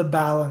the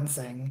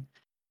balancing.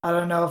 I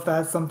don't know if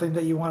that's something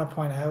that you want to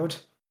point out,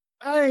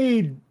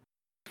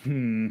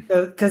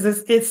 because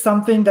it's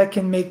something that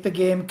can make the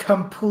game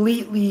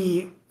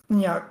completely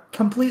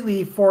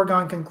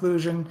foregone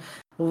conclusion,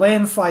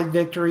 landslide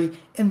victory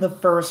in the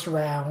first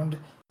round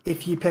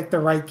if you pick the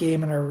right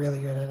game and are really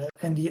good at it,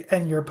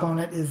 and your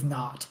opponent is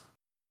not.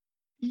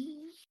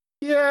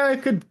 Yeah, I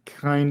could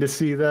kind of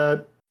see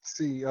that.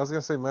 See, I was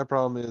gonna say my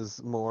problem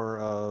is more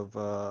of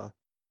the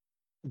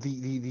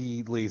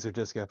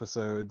Laserdisc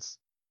episodes.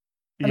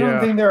 I don't Yeah,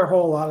 think there are a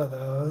whole lot of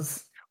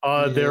those.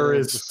 there Yeah,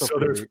 is. they're so So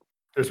pretty.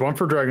 there's one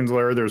for Dragon's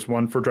Lair. There's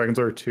one for Dragon's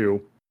Lair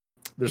 2.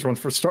 There's one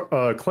for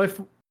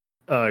Cliffhanger,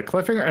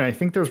 and I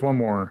think there's one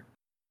more.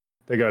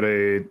 They got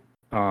a.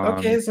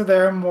 Okay, so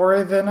there are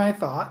more than I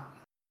thought.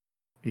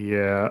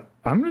 Yeah.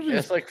 I'm gonna just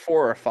It's like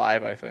 4 or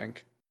 5, I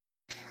think.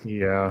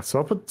 yeah. So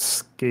I'll put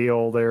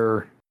scale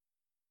there.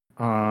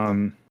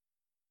 Trying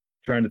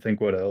to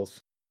think what else.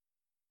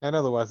 And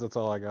otherwise, that's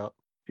all I got.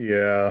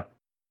 Yeah,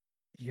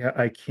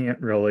 I can't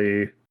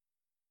really.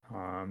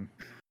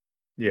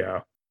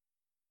 Yeah.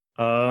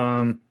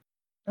 I'm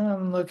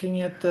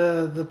looking at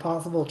the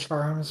possible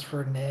charms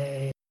for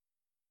Nay.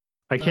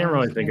 I can't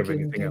really think of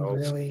Thinking anything else.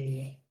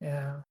 Really,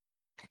 yeah.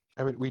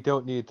 I mean, we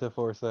don't need to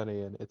force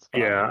any in. It's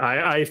fine. Yeah,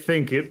 I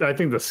think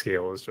the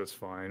scale is just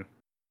fine.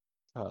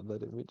 God,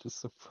 that image is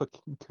so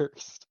fucking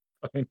cursed.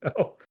 I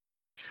know.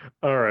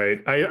 All right,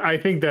 I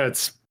think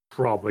that's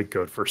probably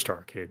good for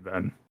Starcade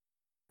then.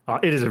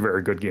 It is a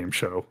very good game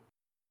show.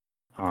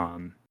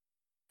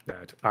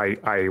 That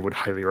I would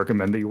highly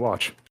recommend that you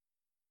watch.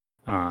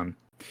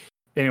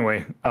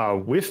 Anyway,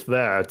 with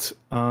that,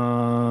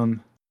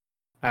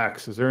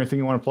 Axe, is there anything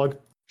you want to plug?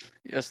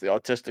 Yes, the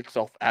Autistic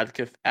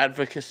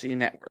Self-Advocacy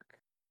Network.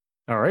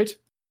 All right.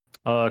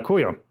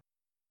 Coolio.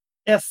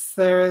 Yes,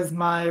 there is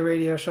my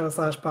radio show /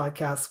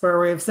 podcast, Square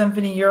Wave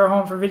Symphony, your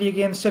home for video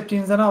games,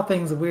 chiptunes, and all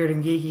things weird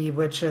and geeky,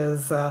 which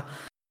is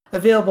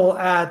available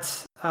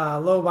at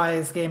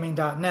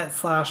lowbiasgaming.net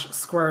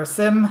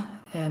 /SquareSim,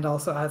 and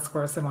also at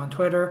SquareSim on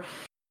Twitter.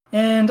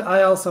 And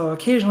I also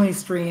occasionally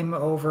stream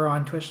over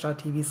on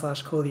twitch.tv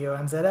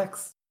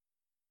 /CoolioMZX.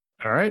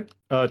 All right.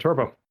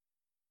 Torpo.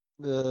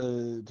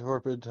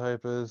 Torpid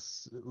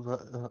Typist.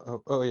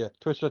 Oh yeah,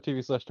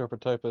 twitch.tv /Torpid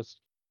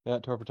Typist.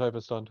 At Torpid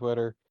Typist on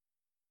Twitter.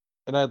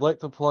 And I'd like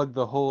to plug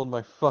the hole in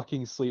my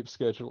fucking sleep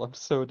schedule. I'm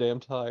so damn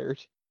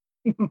tired.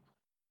 All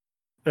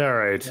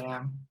right.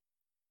 Yeah.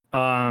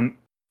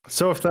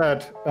 So with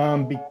that,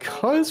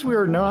 because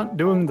we're not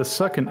doing the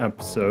second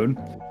episode,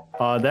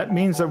 that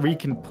means that we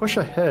can push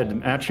ahead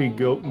and actually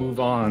move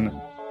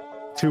on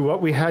to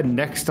what we had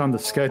next on the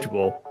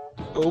schedule.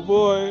 Oh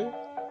boy.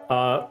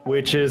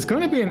 Which is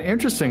going to be an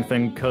interesting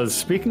thing, because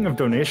speaking of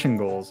donation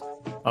goals,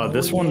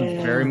 this one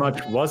very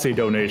much was a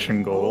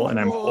donation goal, and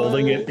I'm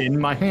holding it in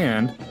my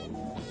hand.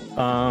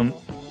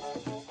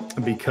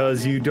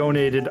 Because you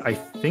donated, I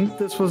think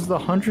this was the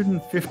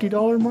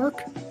 $150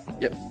 mark?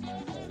 Yep.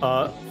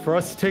 For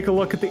us to take a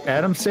look at the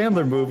Adam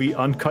Sandler movie,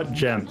 Uncut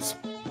Gems.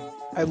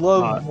 I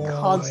love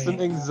constant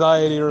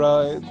anxiety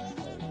rides.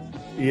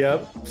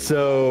 Yep.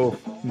 So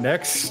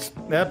next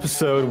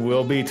episode,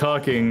 we'll be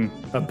talking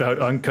about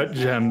Uncut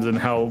Gems and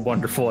how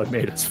wonderful it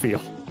made us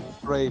feel.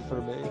 Pray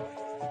for me.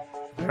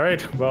 All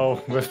right.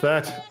 Well, with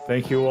that,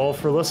 thank you all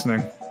for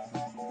listening.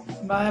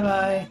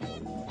 Bye-bye.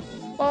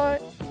 Bye.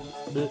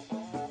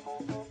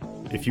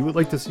 If you would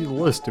like to see the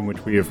list in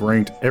which we have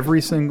ranked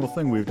every single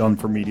thing we've done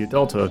for Media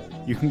Delta,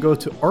 you can go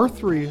to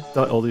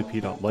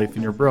r3.ldp.life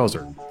in your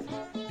browser.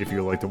 If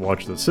you would like to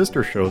watch the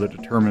sister show that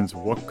determines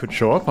what could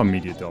show up on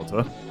Media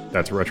Delta,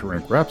 that's Retro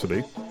Rank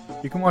Rhapsody,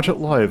 you can watch it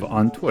live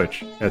on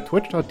Twitch at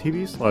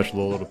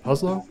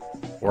twitch.tv/LoloToPuzzlo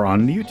or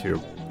on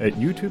YouTube at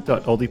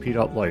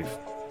youtube.ldp.life.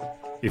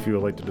 If you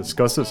would like to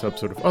discuss this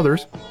episode with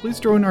others,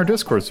 please join our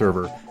Discord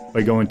server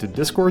by going to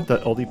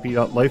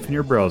discord.ldp.life in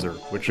your browser,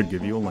 which should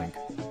give you a link.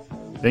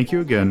 Thank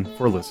you again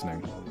for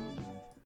listening.